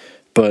QB,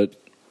 but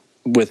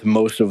with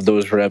most of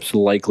those reps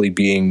likely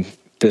being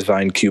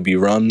designed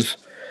QB runs.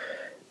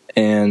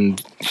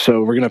 And so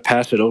we're going to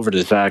pass it over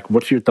to Zach.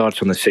 What's your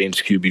thoughts on the Saints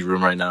QB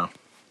room right now?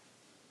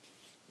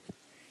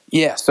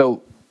 Yeah,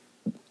 so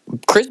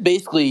Chris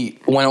basically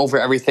went over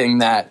everything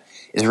that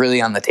is really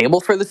on the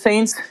table for the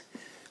Saints.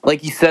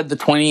 Like you said, the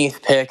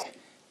 28th pick,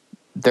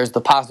 there's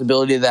the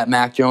possibility that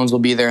Mac Jones will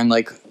be there. And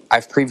like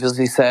I've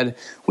previously said,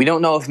 we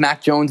don't know if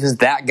Mac Jones is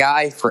that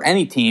guy for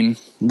any team,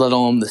 let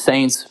alone the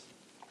Saints.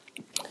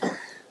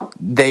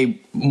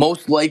 They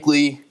most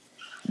likely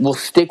will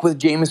stick with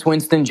Jameis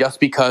Winston just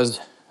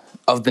because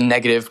of the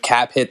negative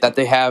cap hit that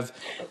they have.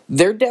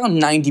 They're down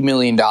 $90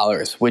 million,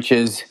 which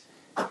is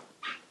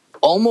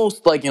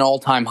almost like an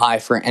all-time high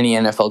for any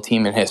NFL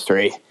team in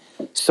history.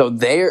 So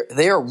they're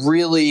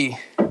really,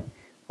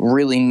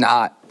 really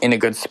not in a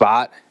good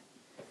spot.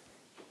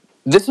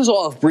 This is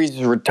all if Breeze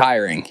is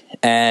retiring,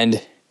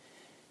 and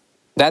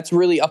that's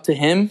really up to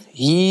him.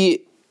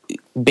 He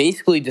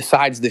basically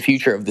decides the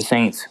future of the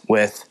Saints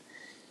with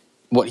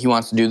what he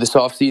wants to do this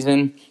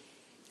offseason,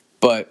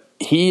 but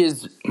he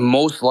is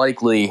most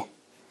likely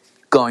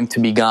going to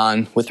be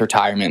gone with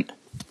retirement.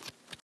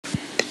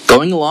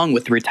 Going along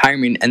with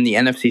retirement in the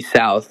NFC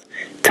South,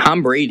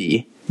 Tom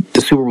Brady, the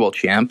Super Bowl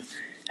champ,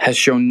 has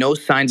shown no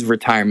signs of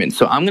retirement.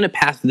 So I'm going to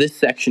pass this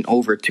section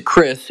over to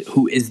Chris,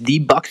 who is the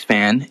Bucs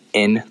fan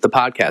in the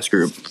podcast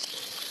group.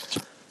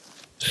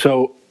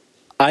 So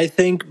I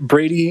think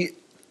Brady,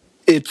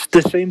 it's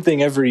the same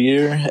thing every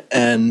year.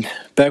 And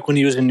back when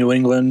he was in New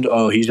England,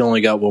 he's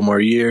only got one more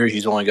year.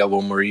 He's only got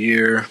one more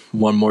year,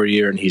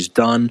 and he's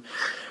done.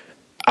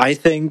 I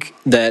think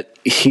that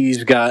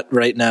he's got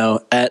right now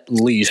at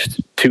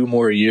least 2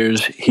 more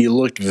years. He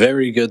looked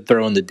very good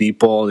throwing the deep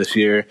ball this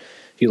year.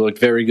 He looked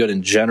very good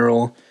in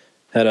general.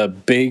 Had a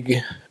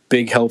big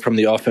help from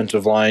the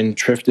offensive line.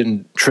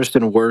 Tristan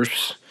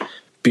Wirfs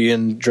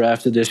being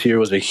drafted this year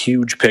was a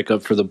huge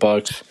pickup for the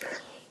Bucs.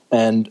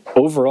 And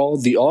overall,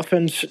 the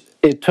offense,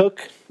 it took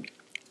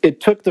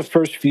the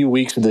first few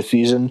weeks of the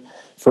season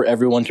for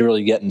everyone to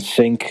really get in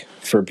sync,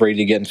 for Brady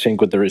to get in sync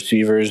with the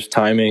receivers,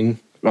 timing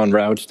on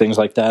routes, things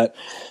like that.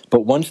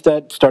 But once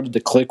that started to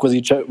click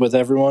with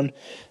everyone,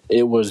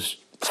 it was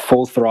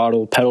full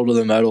throttle, pedal to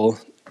the metal,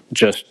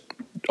 just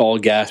all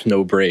gas,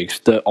 no brakes.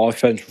 The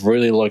offense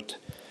really looked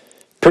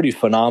pretty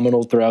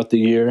phenomenal throughout the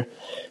year.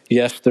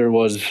 Yes, there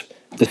was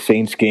the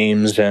Saints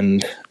games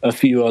and a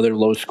few other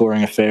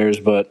low-scoring affairs,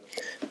 but,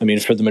 I mean,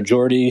 for the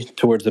majority,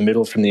 towards the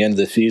middle from the end of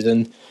the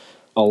season,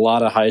 a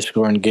lot of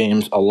high-scoring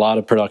games, a lot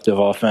of productive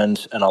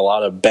offense, and a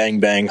lot of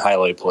bang-bang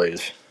highlight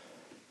plays.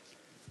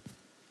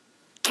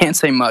 Can't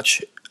say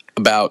much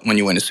about when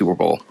you win a Super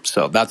Bowl,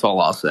 so that's all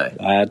I'll say.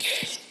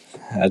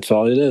 That's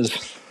all it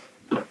is.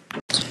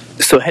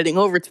 So heading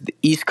over to the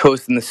East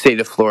Coast in the state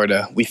of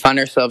Florida, we find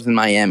ourselves in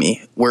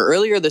Miami, where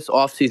earlier this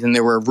offseason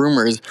there were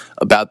rumors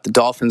about the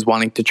Dolphins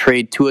wanting to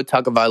trade Tua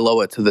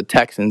Tagovailoa to the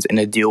Texans in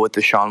a deal with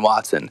Deshaun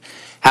Watson.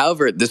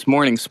 However, this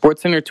morning,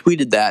 SportsCenter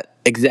tweeted that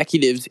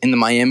executives in the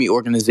Miami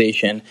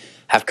organization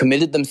have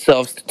committed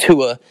themselves to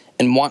Tua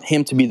and want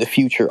him to be the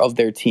future of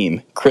their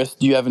team. Chris,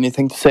 do you have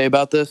anything to say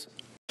about this?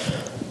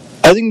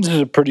 I think this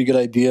is a pretty good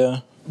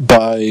idea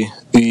by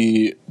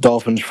the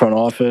Dolphins front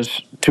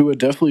office. Tua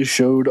definitely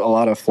showed a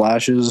lot of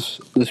flashes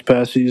this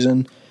past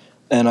season,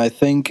 and I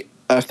think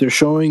after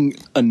showing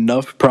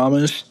enough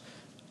promise,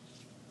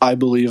 I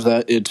believe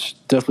that it's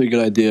definitely a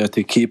good idea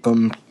to keep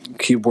him,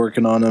 keep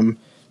working on him,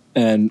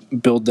 and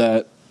build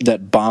that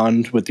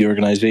bond with the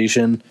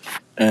organization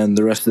and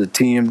the rest of the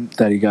team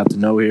that he got to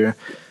know here.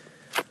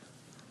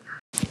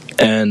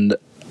 And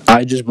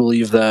I just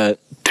believe that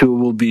Tua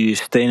will be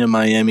staying in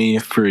Miami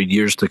for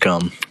years to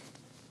come.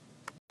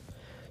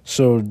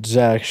 So,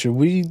 Zach, should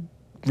we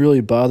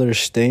really bother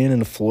staying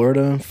in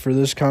Florida for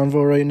this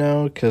convo right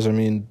now? Because, I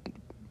mean,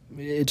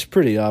 it's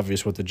pretty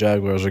obvious what the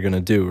Jaguars are going to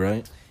do,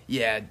 right?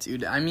 Yeah,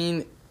 dude. I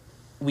mean,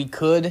 we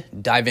could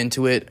dive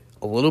into it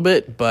a little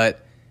bit,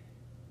 but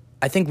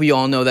I think we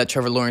all know that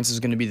Trevor Lawrence is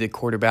going to be the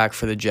quarterback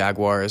for the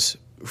Jaguars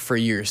for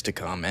years to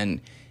come.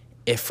 And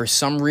if for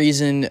some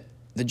reason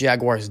the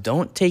Jaguars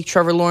don't take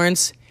Trevor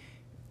Lawrence,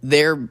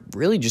 they're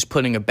really just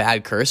putting a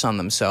bad curse on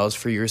themselves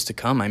for years to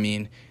come. I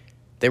mean,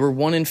 they were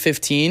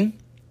 1-15,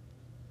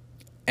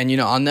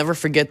 and, I'll never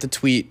forget the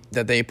tweet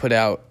that they put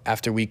out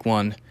after week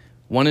 1.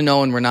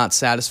 1-0 and we're not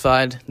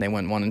satisfied. They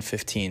went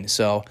 1-15.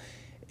 So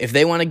if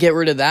they want to get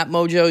rid of that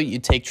mojo, you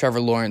take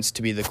Trevor Lawrence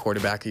to be the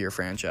quarterback of your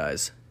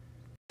franchise.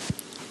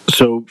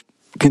 So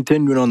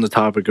continuing on the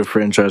topic of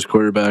franchise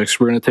quarterbacks,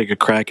 we're going to take a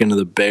crack into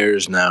the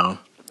Bears now.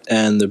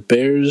 And the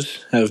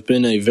Bears have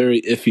been a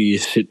very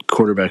iffy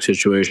quarterback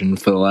situation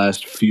for the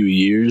last few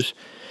years.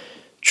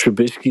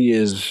 Trubisky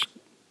is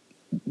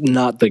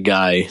not the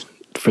guy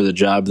for the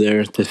job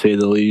there, to say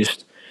the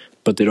least,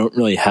 but they don't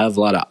really have a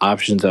lot of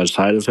options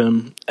outside of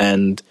him.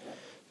 And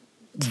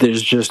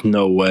there's just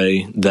no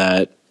way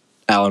that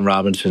Allen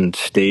Robinson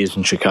stays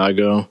in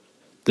Chicago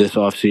this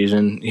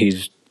offseason.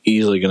 He's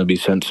easily going to be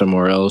sent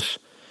somewhere else.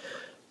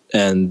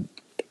 And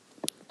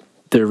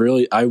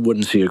I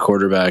wouldn't see a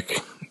quarterback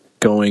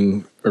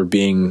going or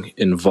being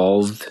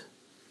involved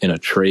in a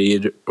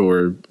trade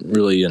or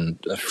really in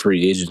a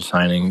free agent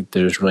signing.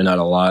 There's really not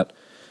a lot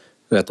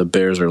that the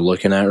Bears are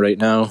looking at right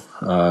now.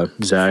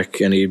 Zach,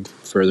 any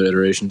further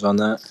iterations on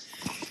that?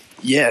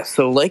 Yeah,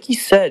 so like you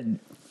said,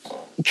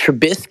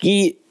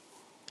 Trubisky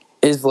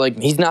is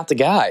he's not the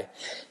guy.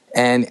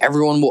 And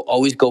everyone will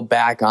always go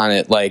back on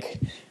it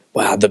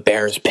wow, the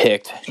Bears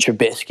picked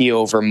Trubisky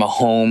over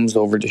Mahomes,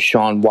 over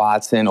Deshaun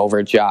Watson,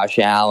 over Josh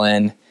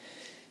Allen.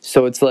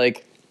 So it's the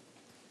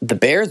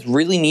Bears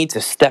really need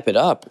to step it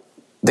up.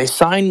 They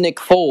signed Nick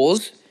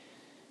Foles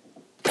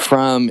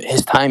from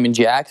his time in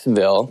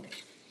Jacksonville,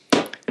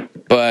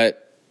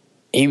 but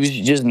he was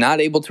just not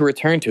able to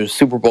return to his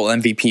Super Bowl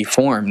MVP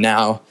form.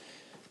 Now,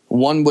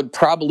 one would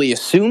probably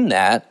assume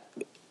that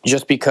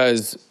just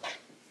because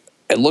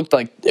it looked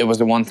like it was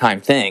a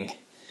one-time thing.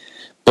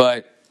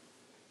 But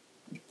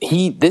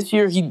this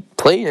year he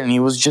played and he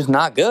was just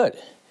not good.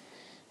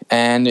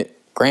 And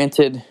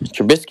granted,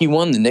 Trubisky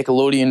won the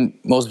Nickelodeon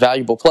Most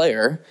Valuable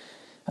Player,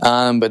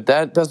 but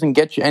that doesn't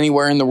get you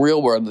anywhere in the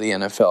real world of the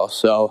NFL.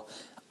 So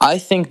I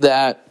think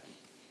that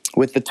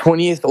with the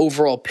 20th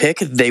overall pick,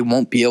 they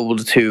won't be able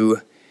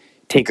to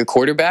take a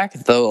quarterback.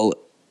 They'll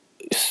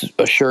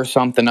assure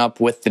something up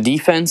with the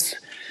defense.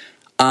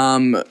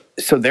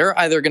 So they're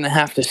either going to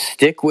have to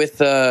stick with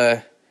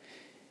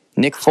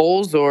Nick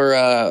Foles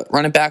or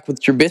run it back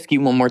with Trubisky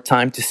one more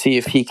time to see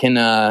if he can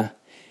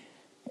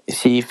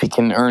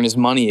earn his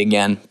money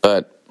again,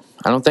 but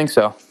I don't think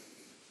so.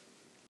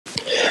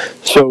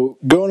 So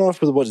going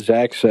off with what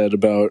Zach said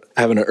about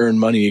having to earn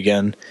money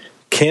again,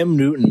 Cam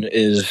Newton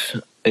is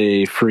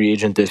a free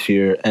agent this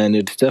year, and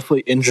it's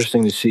definitely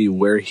interesting to see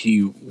where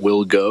he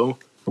will go,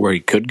 where he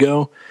could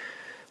go.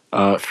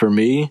 For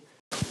me,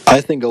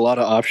 I think a lot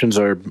of options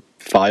are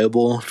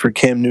viable for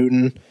Cam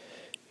Newton.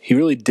 He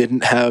really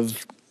didn't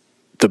have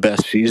the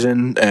best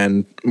season,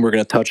 and we're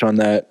going to touch on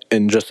that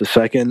in just a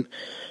second,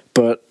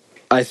 but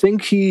I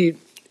think he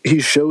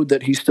showed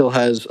that he still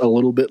has a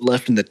little bit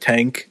left in the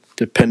tank,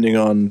 depending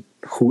on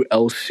who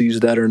else sees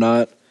that or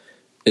not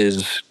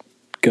is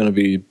going to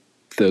be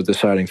the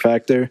deciding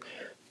factor.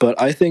 But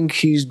I think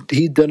he's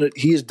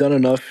done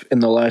enough in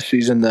the last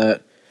season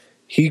that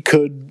he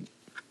could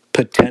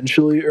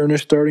potentially earn a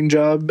starting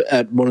job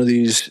at one of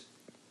these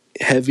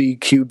heavy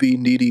QB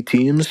needy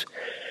teams.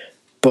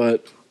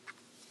 But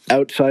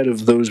outside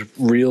of those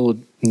real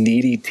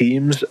needy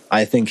teams,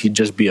 I think he'd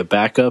just be a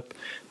backup.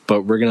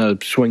 But we're going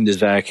to swing to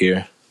Zach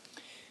here.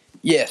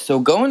 Yeah, so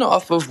going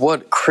off of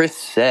what Chris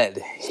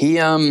said, he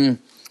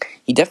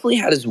definitely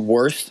had his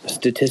worst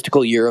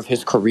statistical year of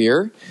his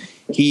career.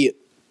 He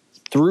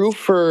threw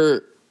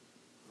for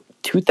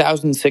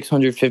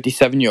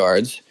 2,657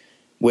 yards,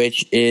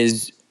 which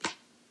is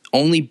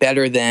only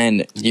better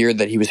than the year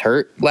that he was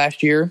hurt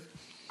last year.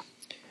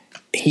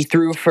 He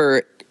threw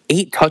for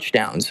 8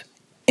 touchdowns.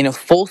 In a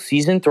full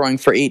season, throwing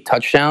for 8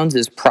 touchdowns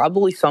is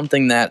probably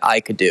something that I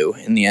could do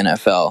in the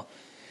NFL.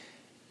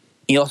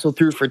 He also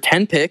threw for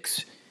 10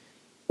 picks,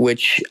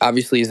 which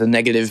obviously is a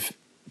negative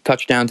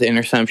touchdown to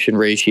interception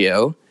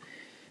ratio.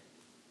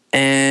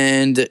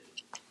 And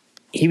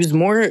he was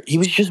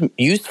just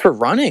used for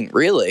running,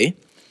 really.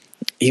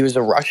 He was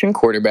a rushing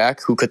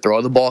quarterback who could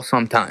throw the ball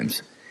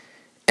sometimes.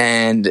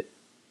 And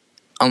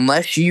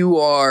unless you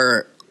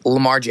are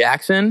Lamar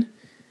Jackson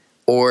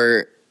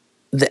or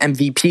the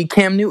MVP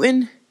Cam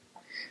Newton,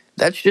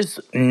 that's just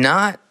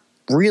not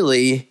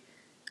really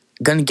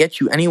going to get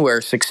you anywhere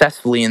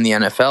successfully in the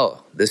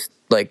NFL this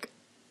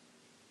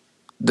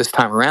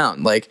time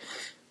around.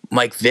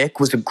 Mike Vick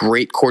was a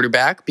great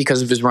quarterback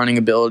because of his running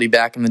ability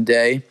back in the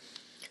day.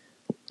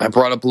 I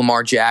brought up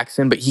Lamar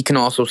Jackson, but he can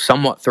also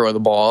somewhat throw the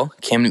ball.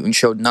 Cam Newton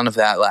showed none of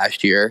that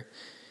last year.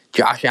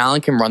 Josh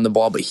Allen can run the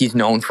ball, but he's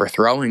known for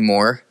throwing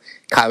more.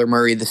 Kyler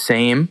Murray the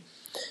same.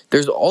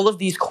 There's all of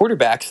these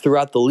quarterbacks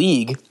throughout the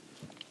league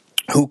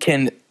who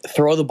can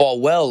throw the ball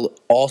well,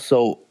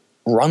 also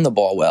run the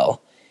ball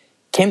well.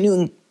 Cam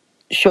Newton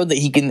showed that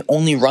he can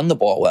only run the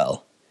ball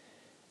well.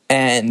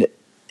 And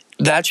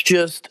that's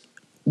just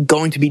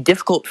going to be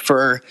difficult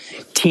for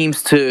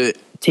teams to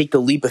take the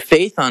leap of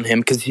faith on him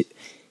because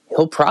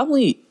he'll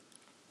probably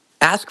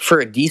ask for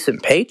a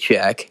decent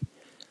paycheck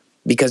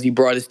because he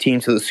brought his team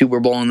to the Super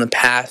Bowl in the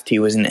past. He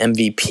was an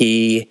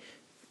MVP,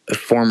 a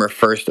former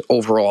first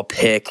overall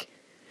pick.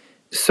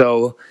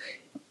 So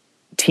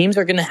teams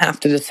are going to have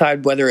to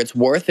decide whether it's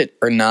worth it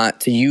or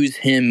not to use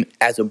him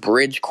as a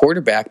bridge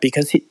quarterback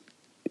because,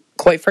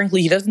 quite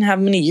frankly, he doesn't have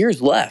many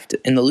years left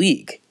in the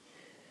league.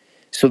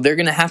 So they're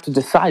going to have to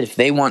decide if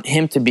they want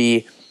him to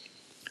be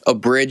a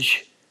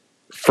bridge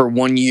for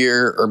 1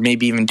 year or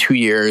maybe even 2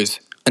 years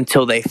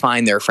until they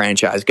find their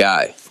franchise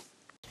guy.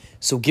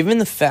 So given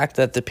the fact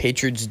that the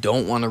Patriots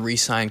don't want to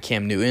re-sign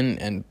Cam Newton,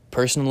 and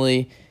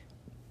personally,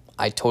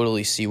 I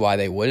totally see why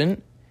they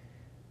wouldn't,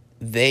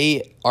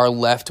 they are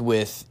left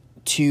with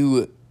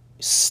two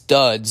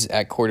studs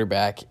at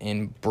quarterback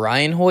in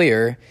Brian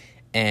Hoyer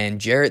and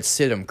Jarrett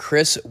Stidham.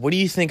 Chris, what do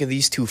you think of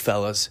these two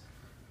fellas?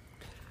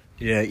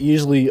 Yeah,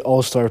 easily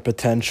all-star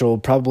potential,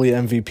 probably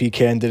MVP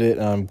candidate.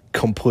 I'm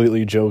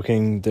completely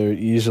joking. They're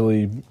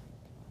easily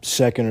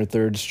second or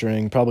third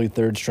string, probably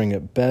third string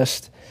at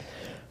best.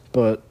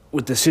 But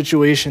with the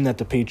situation that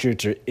the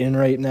Patriots are in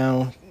right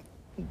now,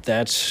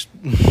 that's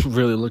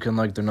really looking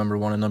like their number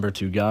one and number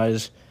two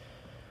guys.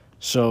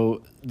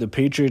 So the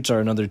Patriots are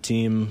another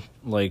team,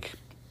 like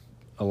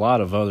a lot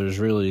of others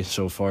really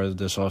so far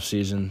this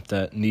offseason,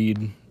 that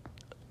need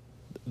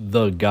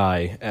the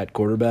guy at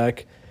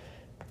quarterback.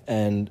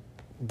 And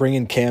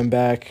bringing Cam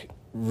back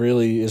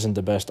really isn't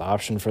the best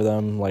option for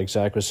them. Like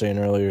Zach was saying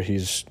earlier,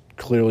 he's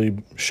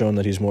clearly shown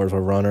that he's more of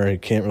a runner. He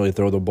can't really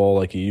throw the ball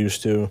like he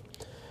used to.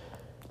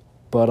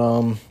 But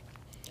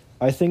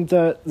I think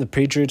that the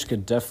Patriots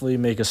could definitely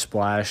make a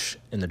splash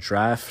in the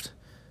draft.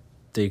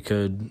 They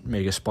could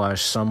make a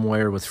splash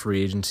somewhere with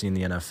free agency in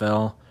the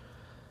NFL.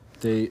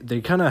 They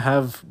kind of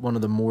have one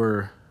of the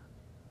more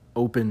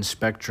open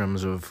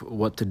spectrums of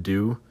what to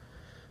do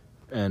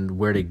and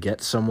where to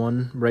get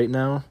someone right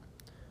now.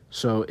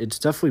 So it's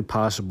definitely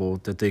possible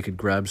that they could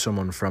grab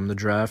someone from the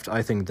draft.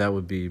 I think that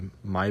would be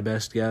my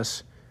best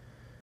guess.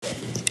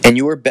 And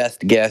your best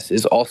guess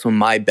is also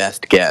my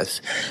best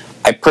guess.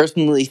 I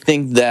personally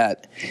think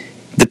that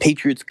the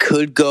Patriots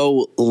could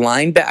go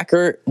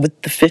linebacker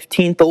with the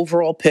 15th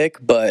overall pick,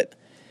 but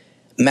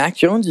Mac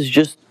Jones is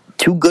just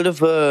too good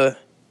of a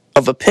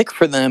pick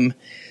for them,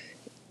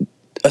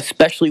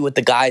 especially with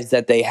the guys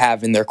that they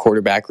have in their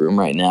quarterback room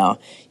right now.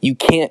 You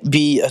can't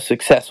be a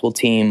successful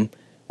team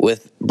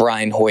with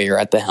Brian Hoyer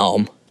at the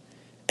helm.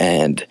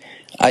 And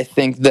I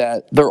think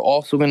that they're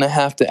also going to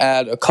have to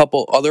add a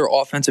couple other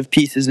offensive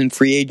pieces in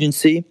free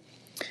agency,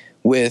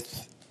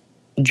 with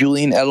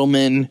Julian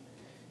Edelman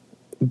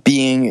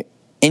being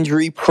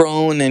injury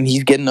prone and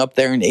he's getting up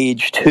there in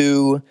age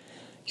too.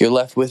 You're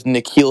left with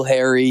N'Keal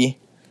Harry,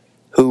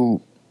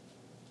 who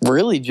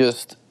really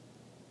just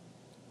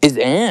is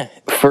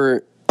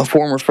for a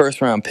former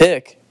first-round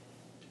pick.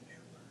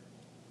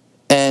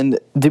 And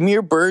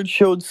Damiere Byrd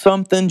showed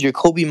something.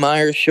 Jacoby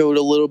Myers showed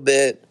a little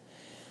bit.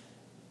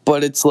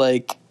 But it's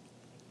like,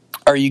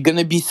 are you going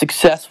to be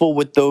successful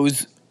with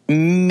those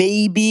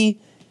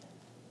maybe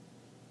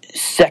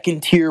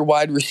second-tier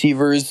wide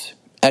receivers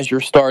as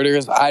your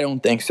starters? I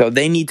don't think so.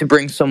 They need to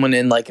bring someone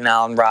in like an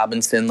Allen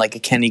Robinson, like a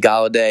Kenny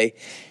Golladay.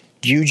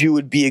 Juju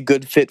would be a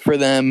good fit for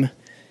them.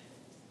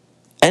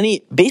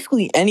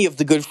 Basically any of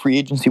the good free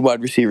agency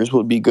wide receivers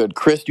would be good.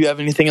 Chris, do you have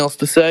anything else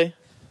to say?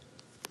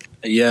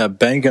 Yeah,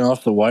 banking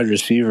off the wide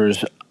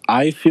receivers,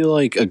 I feel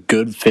like a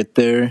good fit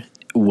there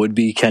would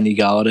be Kenny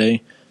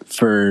Golladay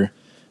for,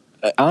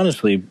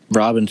 honestly,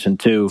 Robinson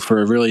too,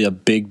 for really a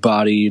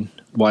big-bodied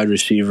wide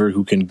receiver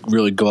who can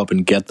really go up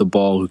and get the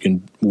ball, who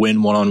can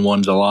win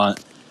one-on-ones a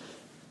lot.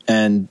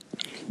 And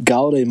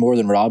Golladay, more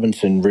than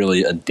Robinson,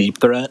 really a deep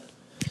threat.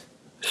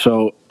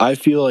 So I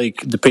feel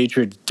like the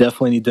Patriots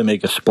definitely need to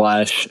make a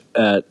splash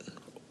at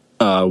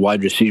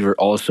wide receiver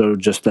also,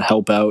 just to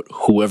help out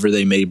whoever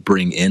they may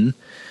bring in,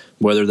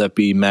 whether that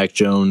be Mac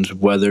Jones,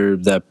 whether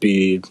that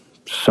be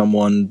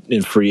someone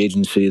in free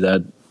agency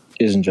that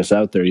isn't just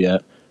out there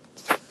yet.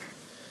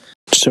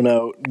 So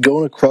now,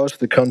 going across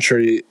the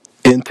country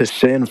into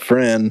San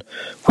Fran,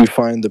 we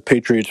find the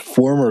Patriots'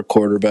 former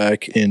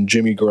quarterback in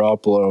Jimmy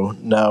Garoppolo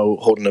now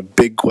holding a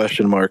big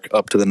question mark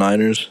up to the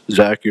Niners.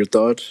 Zach, your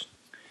thoughts?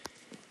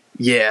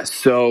 Yeah,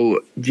 so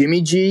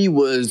Jimmy G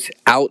was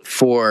out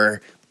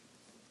for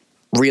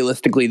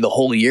realistically the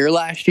whole year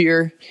last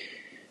year.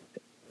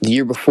 The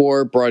year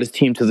before, brought his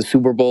team to the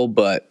Super Bowl,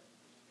 but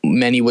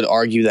many would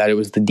argue that it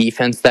was the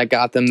defense that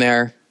got them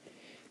there,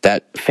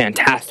 that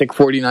fantastic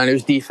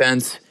 49ers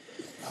defense.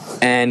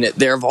 And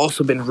there have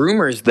also been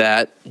rumors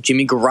that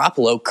Jimmy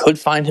Garoppolo could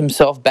find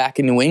himself back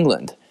in New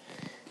England.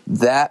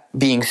 That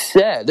being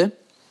said,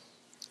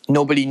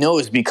 nobody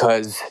knows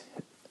because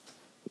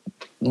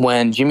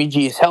when Jimmy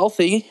G is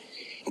healthy,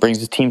 brings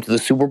his team to the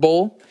Super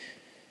Bowl.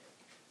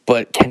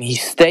 But can he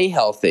stay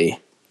healthy?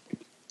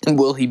 And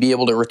will he be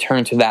able to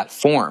return to that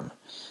form?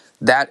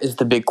 That is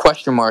the big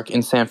question mark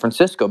in San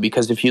Francisco,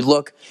 because if you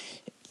look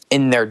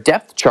in their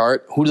depth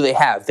chart, who do they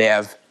have? They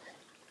have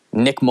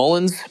Nick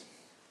Mullins,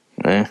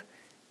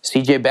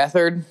 C.J.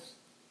 Beathard,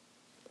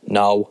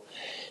 no.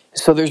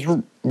 So there's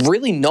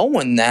really no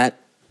one that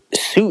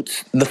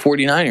suits the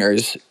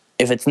 49ers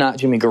if it's not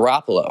Jimmy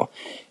Garoppolo.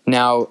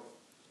 Now,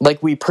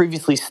 like we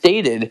previously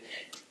stated,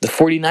 the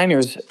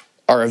 49ers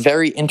are a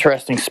very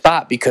interesting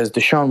spot because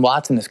Deshaun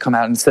Watson has come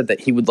out and said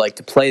that he would like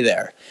to play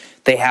there.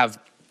 They have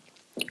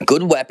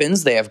good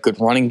weapons. They have good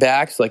running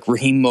backs like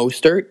Raheem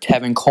Mostert,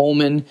 Tevin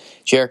Coleman,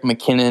 Jerick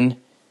McKinnon,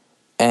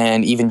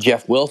 and even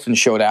Jeff Wilson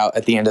showed out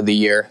at the end of the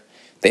year.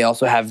 They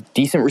also have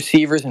decent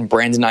receivers in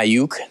Brandon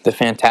Ayuk, the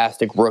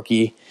fantastic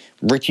rookie.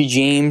 Richie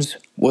James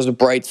was a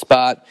bright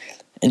spot.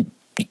 And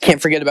you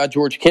can't forget about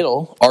George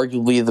Kittle,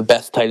 arguably the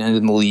best tight end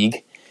in the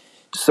league.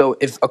 So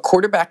if a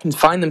quarterback can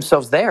find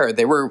themselves there,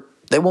 they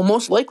will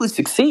most likely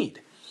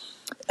succeed.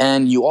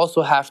 And you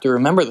also have to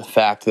remember the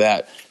fact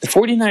that the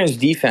 49ers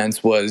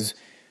defense was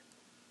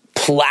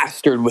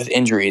plastered with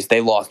injuries.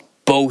 They lost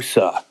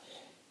Bosa.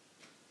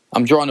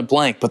 I'm drawing a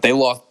blank, but they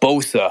lost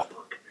Bosa.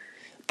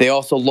 They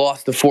also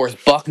lost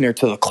DeForest Buckner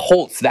to the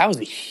Colts. That was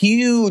a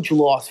huge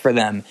loss for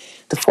them.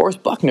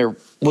 DeForest Buckner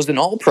was an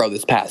All-Pro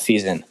this past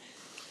season.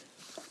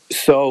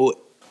 So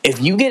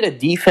if you get a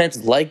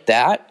defense like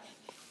that,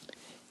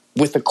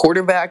 with a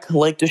quarterback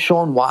like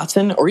Deshaun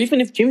Watson, or even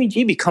if Jimmy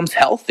G becomes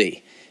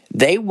healthy,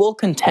 they will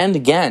contend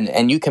again,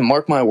 and you can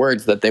mark my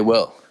words that they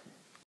will.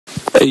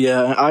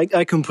 Yeah,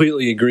 I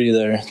completely agree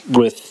there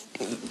with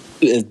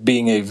it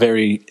being a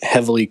very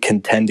heavily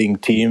contending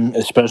team,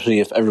 especially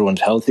if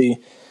everyone's healthy.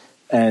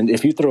 And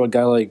if you throw a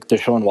guy like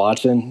Deshaun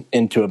Watson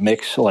into a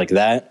mix like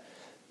that,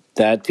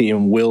 that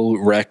team will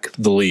wreck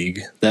the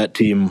league. That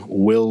team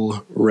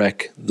will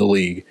wreck the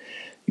league.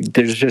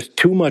 There's just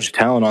too much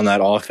talent on that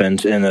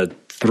offense in a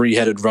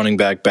three-headed running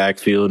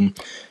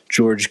backfield.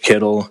 George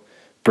Kittle,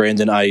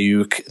 Brandon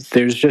Ayuk.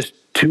 There's just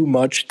too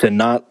much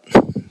not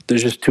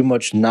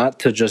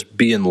to just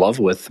be in love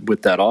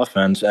with that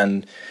offense.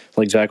 And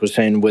like Zach was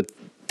saying, with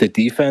the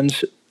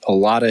defense, a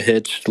lot of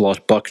hits,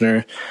 lost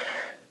Buckner.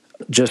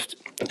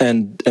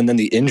 And then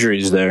the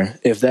injuries there.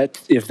 If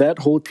that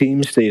whole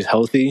team stays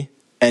healthy,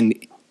 and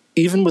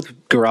even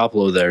with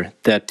Garoppolo there,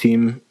 that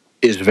team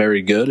is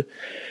very good.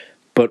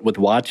 But with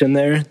Watson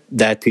there,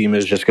 that team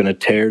is just going to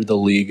tear the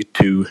league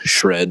to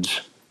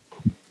shreds.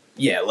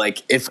 Yeah,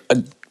 like if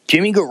a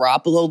Jimmy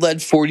Garoppolo-led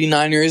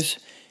 49ers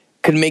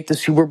could make the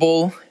Super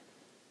Bowl,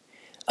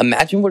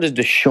 imagine what a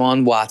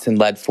Deshaun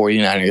Watson-led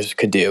 49ers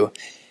could do.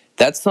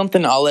 That's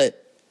something I'll let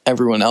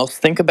everyone else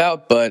think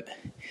about, but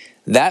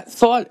that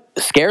thought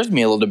scares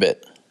me a little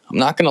bit. I'm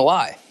not going to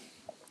lie.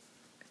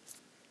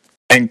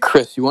 And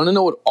Chris, you want to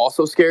know what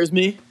also scares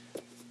me?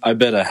 I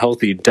bet a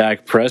healthy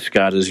Dak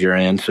Prescott is your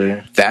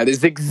answer. That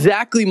is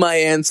exactly my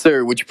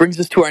answer, which brings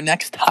us to our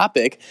next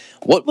topic.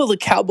 What will the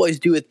Cowboys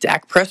do with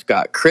Dak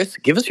Prescott? Chris,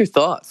 give us your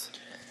thoughts.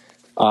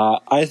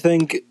 I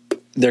think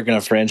they're going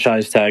to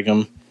franchise tag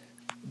him.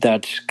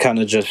 That's kind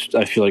of just,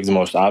 I feel like, the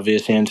most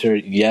obvious answer.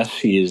 Yes,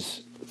 he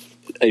is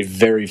a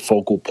very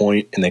focal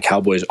point in the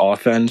Cowboys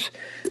offense,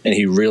 and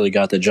he really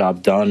got the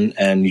job done,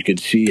 and you could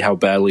see how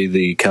badly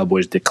the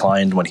Cowboys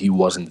declined when he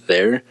wasn't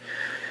there.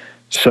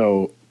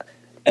 So,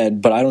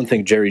 but I don't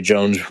think Jerry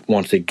Jones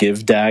wants to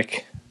give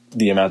Dak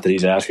the amount that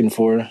he's asking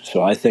for,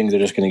 so I think they're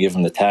just going to give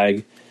him the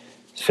tag,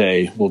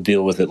 say we'll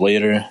deal with it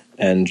later,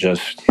 and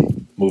just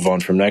move on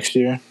from next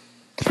year.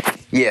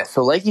 Yeah,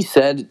 so like you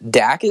said,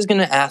 Dak is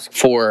going to ask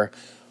for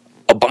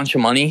a bunch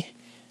of money.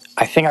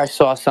 I think I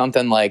saw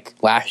something like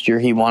last year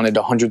he wanted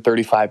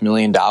 $135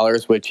 million,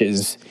 which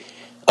is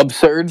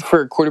absurd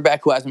for a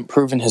quarterback who hasn't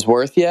proven his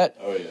worth yet.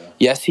 Oh, yeah.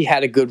 Yes, he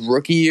had a good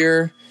rookie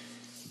year,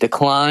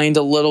 declined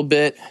a little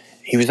bit.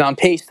 He was on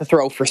pace to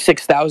throw for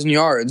 6,000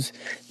 yards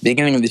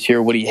beginning of this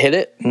year. Would he hit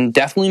it?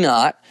 Definitely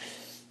not.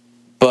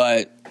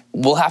 But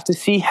we'll have to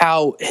see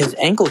how his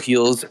ankle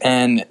heals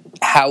and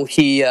how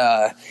he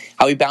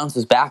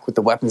bounces back with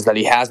the weapons that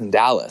he has in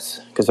Dallas.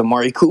 Because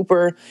Amari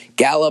Cooper,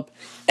 Gallup,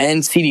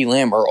 and CeeDee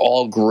Lamb are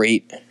all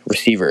great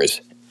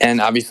receivers.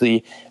 And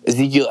obviously,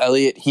 Ezekiel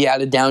Elliott, he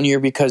had a down year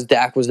because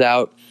Dak was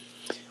out.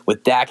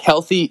 With Dak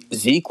healthy,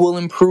 Zeke will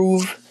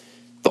improve.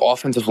 The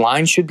offensive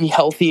line should be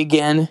healthy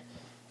again.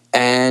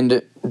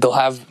 And they'll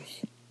have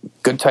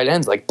good tight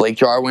ends like Blake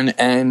Jarwin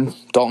and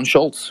Dalton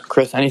Schultz.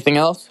 Chris, anything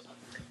else?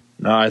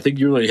 No, I think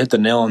you really hit the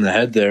nail on the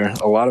head there.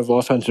 A lot of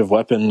offensive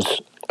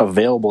weapons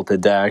available to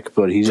Dak,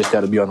 but he's just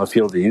got to be on the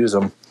field to use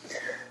them.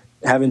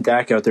 Having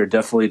Dak out there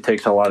definitely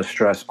takes a lot of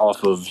stress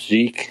off of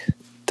Zeke,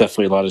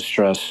 definitely a lot of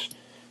stress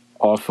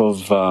off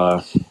of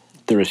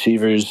the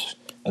receivers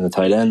and the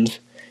tight ends.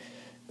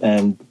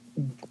 And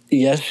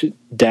yes,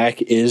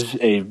 Dak is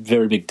a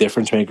very big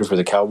difference maker for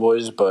the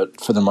Cowboys, but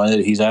for the money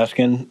that he's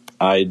asking,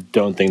 I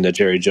don't think that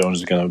Jerry Jones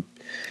is going to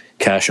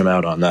cash him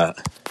out on that.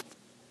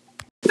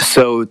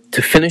 So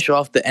to finish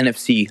off the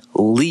NFC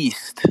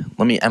least,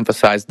 let me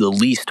emphasize the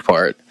least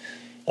part,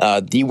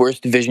 the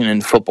worst division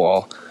in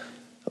football,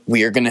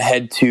 we are going to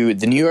head to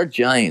the New York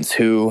Giants,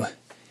 who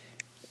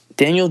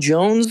Daniel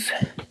Jones,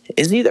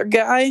 is he their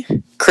guy?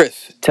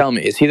 Chris, tell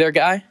me, is he their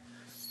guy?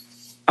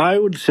 I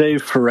would say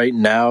for right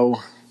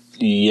now,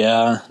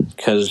 yeah,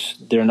 because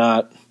they're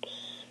not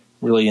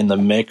really in the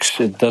mix.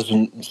 It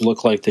doesn't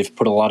look like they've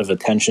put a lot of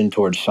attention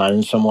towards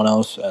signing someone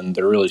else, and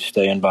they're really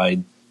staying by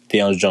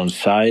Daniel Jones'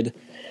 side.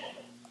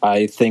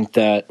 I think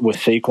that with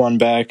Saquon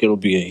back, it'll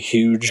be a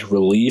huge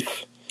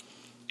relief.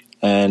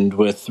 And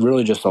with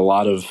really just a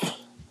lot of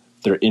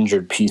their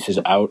injured pieces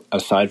out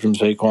aside from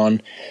Saquon,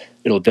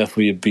 it'll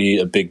definitely be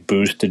a big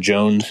boost to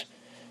Jones.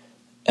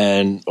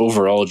 And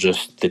overall,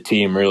 just the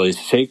team really.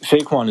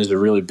 Saquon is a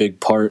really big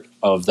part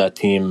of that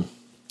team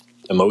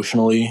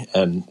emotionally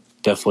and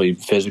definitely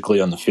physically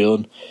on the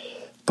field.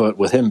 But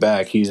with him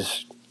back,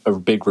 he's a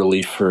big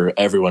relief for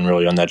everyone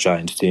really on that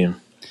Giants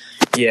team.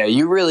 Yeah,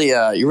 you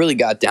really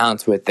got down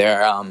to it there.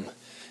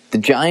 The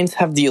Giants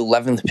have the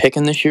 11th pick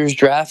in this year's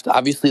draft.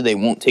 Obviously, they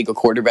won't take a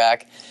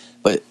quarterback,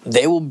 but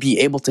they will be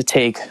able to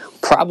take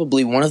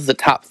probably one of the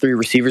top 3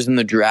 receivers in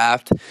the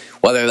draft,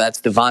 whether that's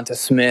Devonta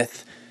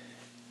Smith,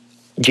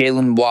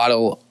 Jalen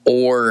Waddle,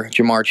 or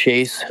Jamar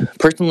Chase.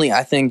 Personally,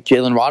 I think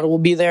Jalen Waddle will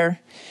be there,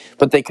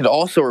 but they could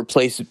also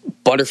replace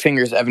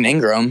Butterfingers Evan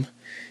Ingram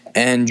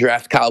and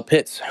draft Kyle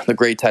Pitts, the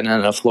great tight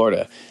end of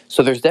Florida.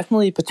 So there's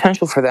definitely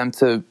potential for them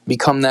to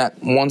become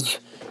that once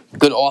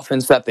good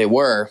offense that they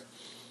were,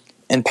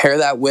 and pair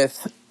that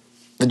with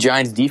the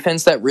Giants'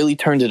 defense that really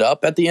turned it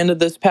up at the end of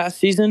this past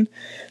season.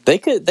 They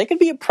could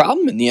be a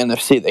problem in the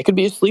NFC. They could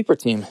be a sleeper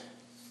team.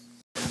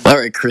 All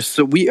right, Chris.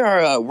 So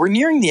we're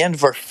nearing the end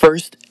of our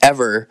first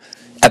ever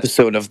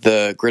episode of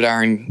the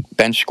Gridiron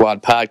Bench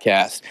Squad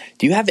podcast.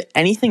 Do you have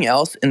anything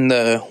else in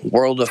the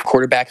world of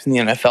quarterbacks in the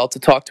NFL to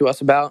talk to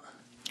us about?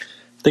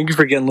 Thank you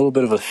for getting a little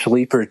bit of a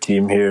sleeper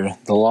team here.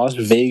 The Las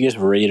Vegas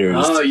Raiders.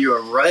 Oh, you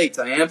are right.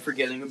 I am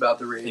forgetting about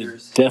the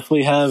Raiders. They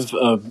definitely have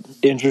an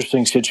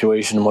interesting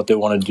situation in what they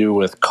want to do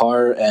with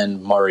Carr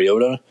and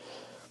Mariota.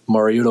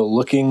 Mariota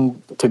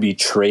looking to be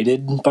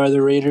traded by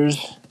the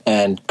Raiders,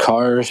 and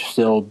Carr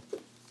still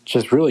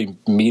just really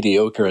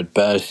mediocre at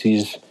best.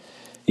 He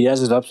has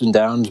his ups and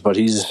downs, but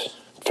he's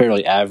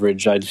fairly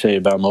average, I'd say,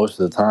 about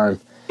most of the time.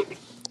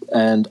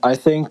 And I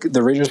think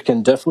the Raiders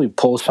can definitely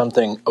pull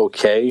something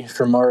okay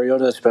from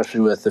Mariota,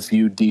 especially with a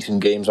few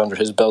decent games under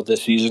his belt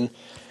this season.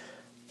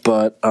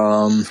 But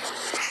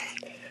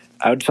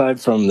outside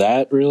from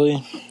that,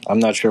 really, I'm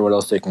not sure what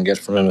else they can get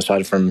from him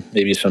aside from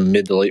maybe some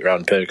mid to late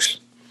round picks.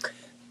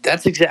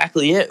 That's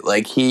exactly it.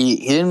 Like, he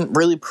didn't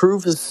really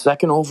prove his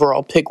second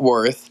overall pick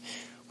worth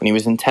when he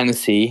was in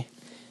Tennessee.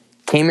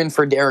 Came in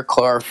for Derek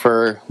Carr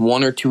for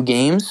 1 or 2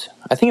 games.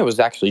 I think it was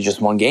actually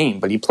just 1 game,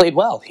 but he played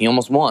well. He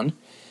almost won.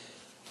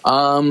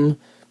 So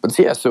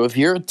if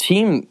you're a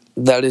team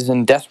that is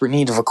in desperate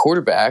need of a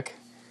quarterback,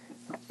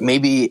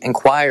 maybe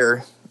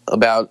inquire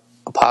about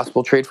a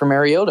possible trade for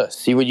Mariota.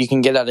 See what you can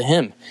get out of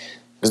him.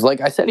 Because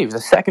like I said, he was a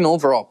second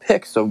overall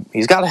pick, so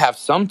he's got to have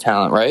some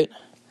talent, right?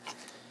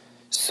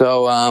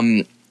 So,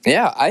 I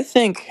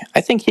think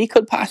he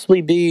could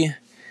possibly be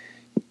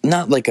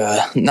not like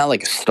a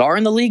star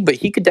in the league, but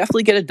he could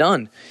definitely get it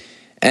done.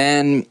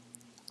 And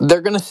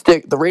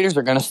the Raiders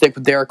are gonna stick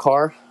with Derek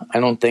Carr. I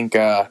don't think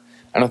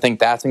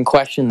that's in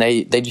question.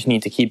 They just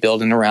need to keep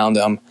building around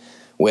him.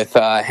 With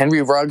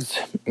Henry Ruggs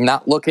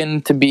not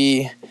looking to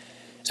be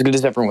as good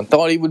as everyone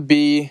thought he would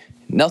be.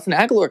 Nelson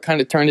Aguilar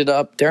kind of turned it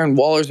up. Darren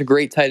Waller's a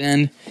great tight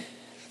end.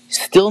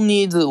 Still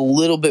needs a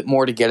little bit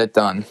more to get it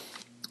done.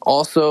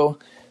 Also,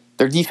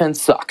 their defense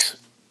sucks.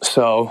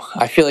 So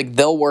I feel like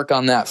they'll work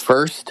on that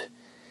first,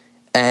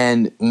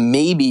 and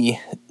maybe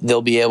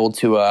they'll be able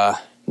to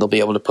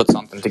put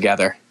something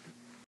together.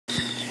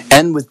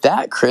 And with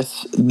that,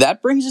 Chris,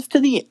 that brings us to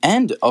the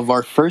end of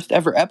our first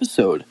ever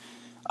episode.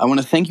 I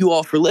want to thank you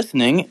all for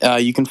listening.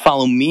 You can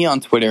follow me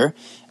on Twitter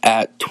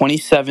at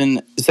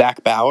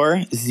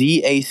 27ZachBauer,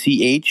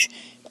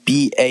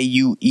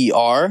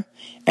 ZachBauer,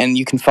 and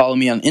you can follow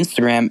me on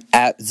Instagram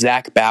at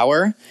Zach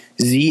Bauer,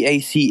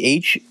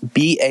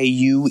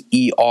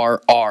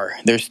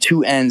 ZachBauer. There's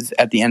 2 N's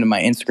at the end of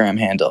my Instagram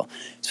handle.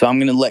 So I'm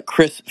going to let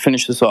Chris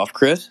finish this off.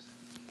 Chris?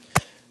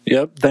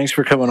 Yep, thanks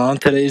for coming on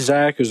today,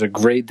 Zach. It was a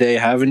great day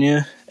having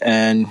you.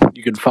 And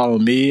you can follow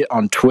me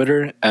on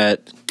Twitter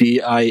at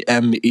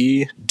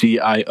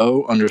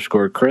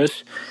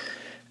DIMEDIO_Chris.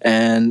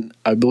 And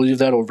I believe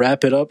that'll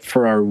wrap it up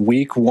for our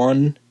Week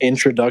 1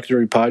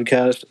 introductory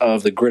podcast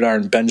of the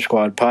Gridiron Bench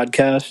Squad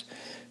podcast.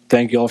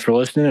 Thank you all for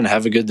listening, and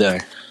have a good day.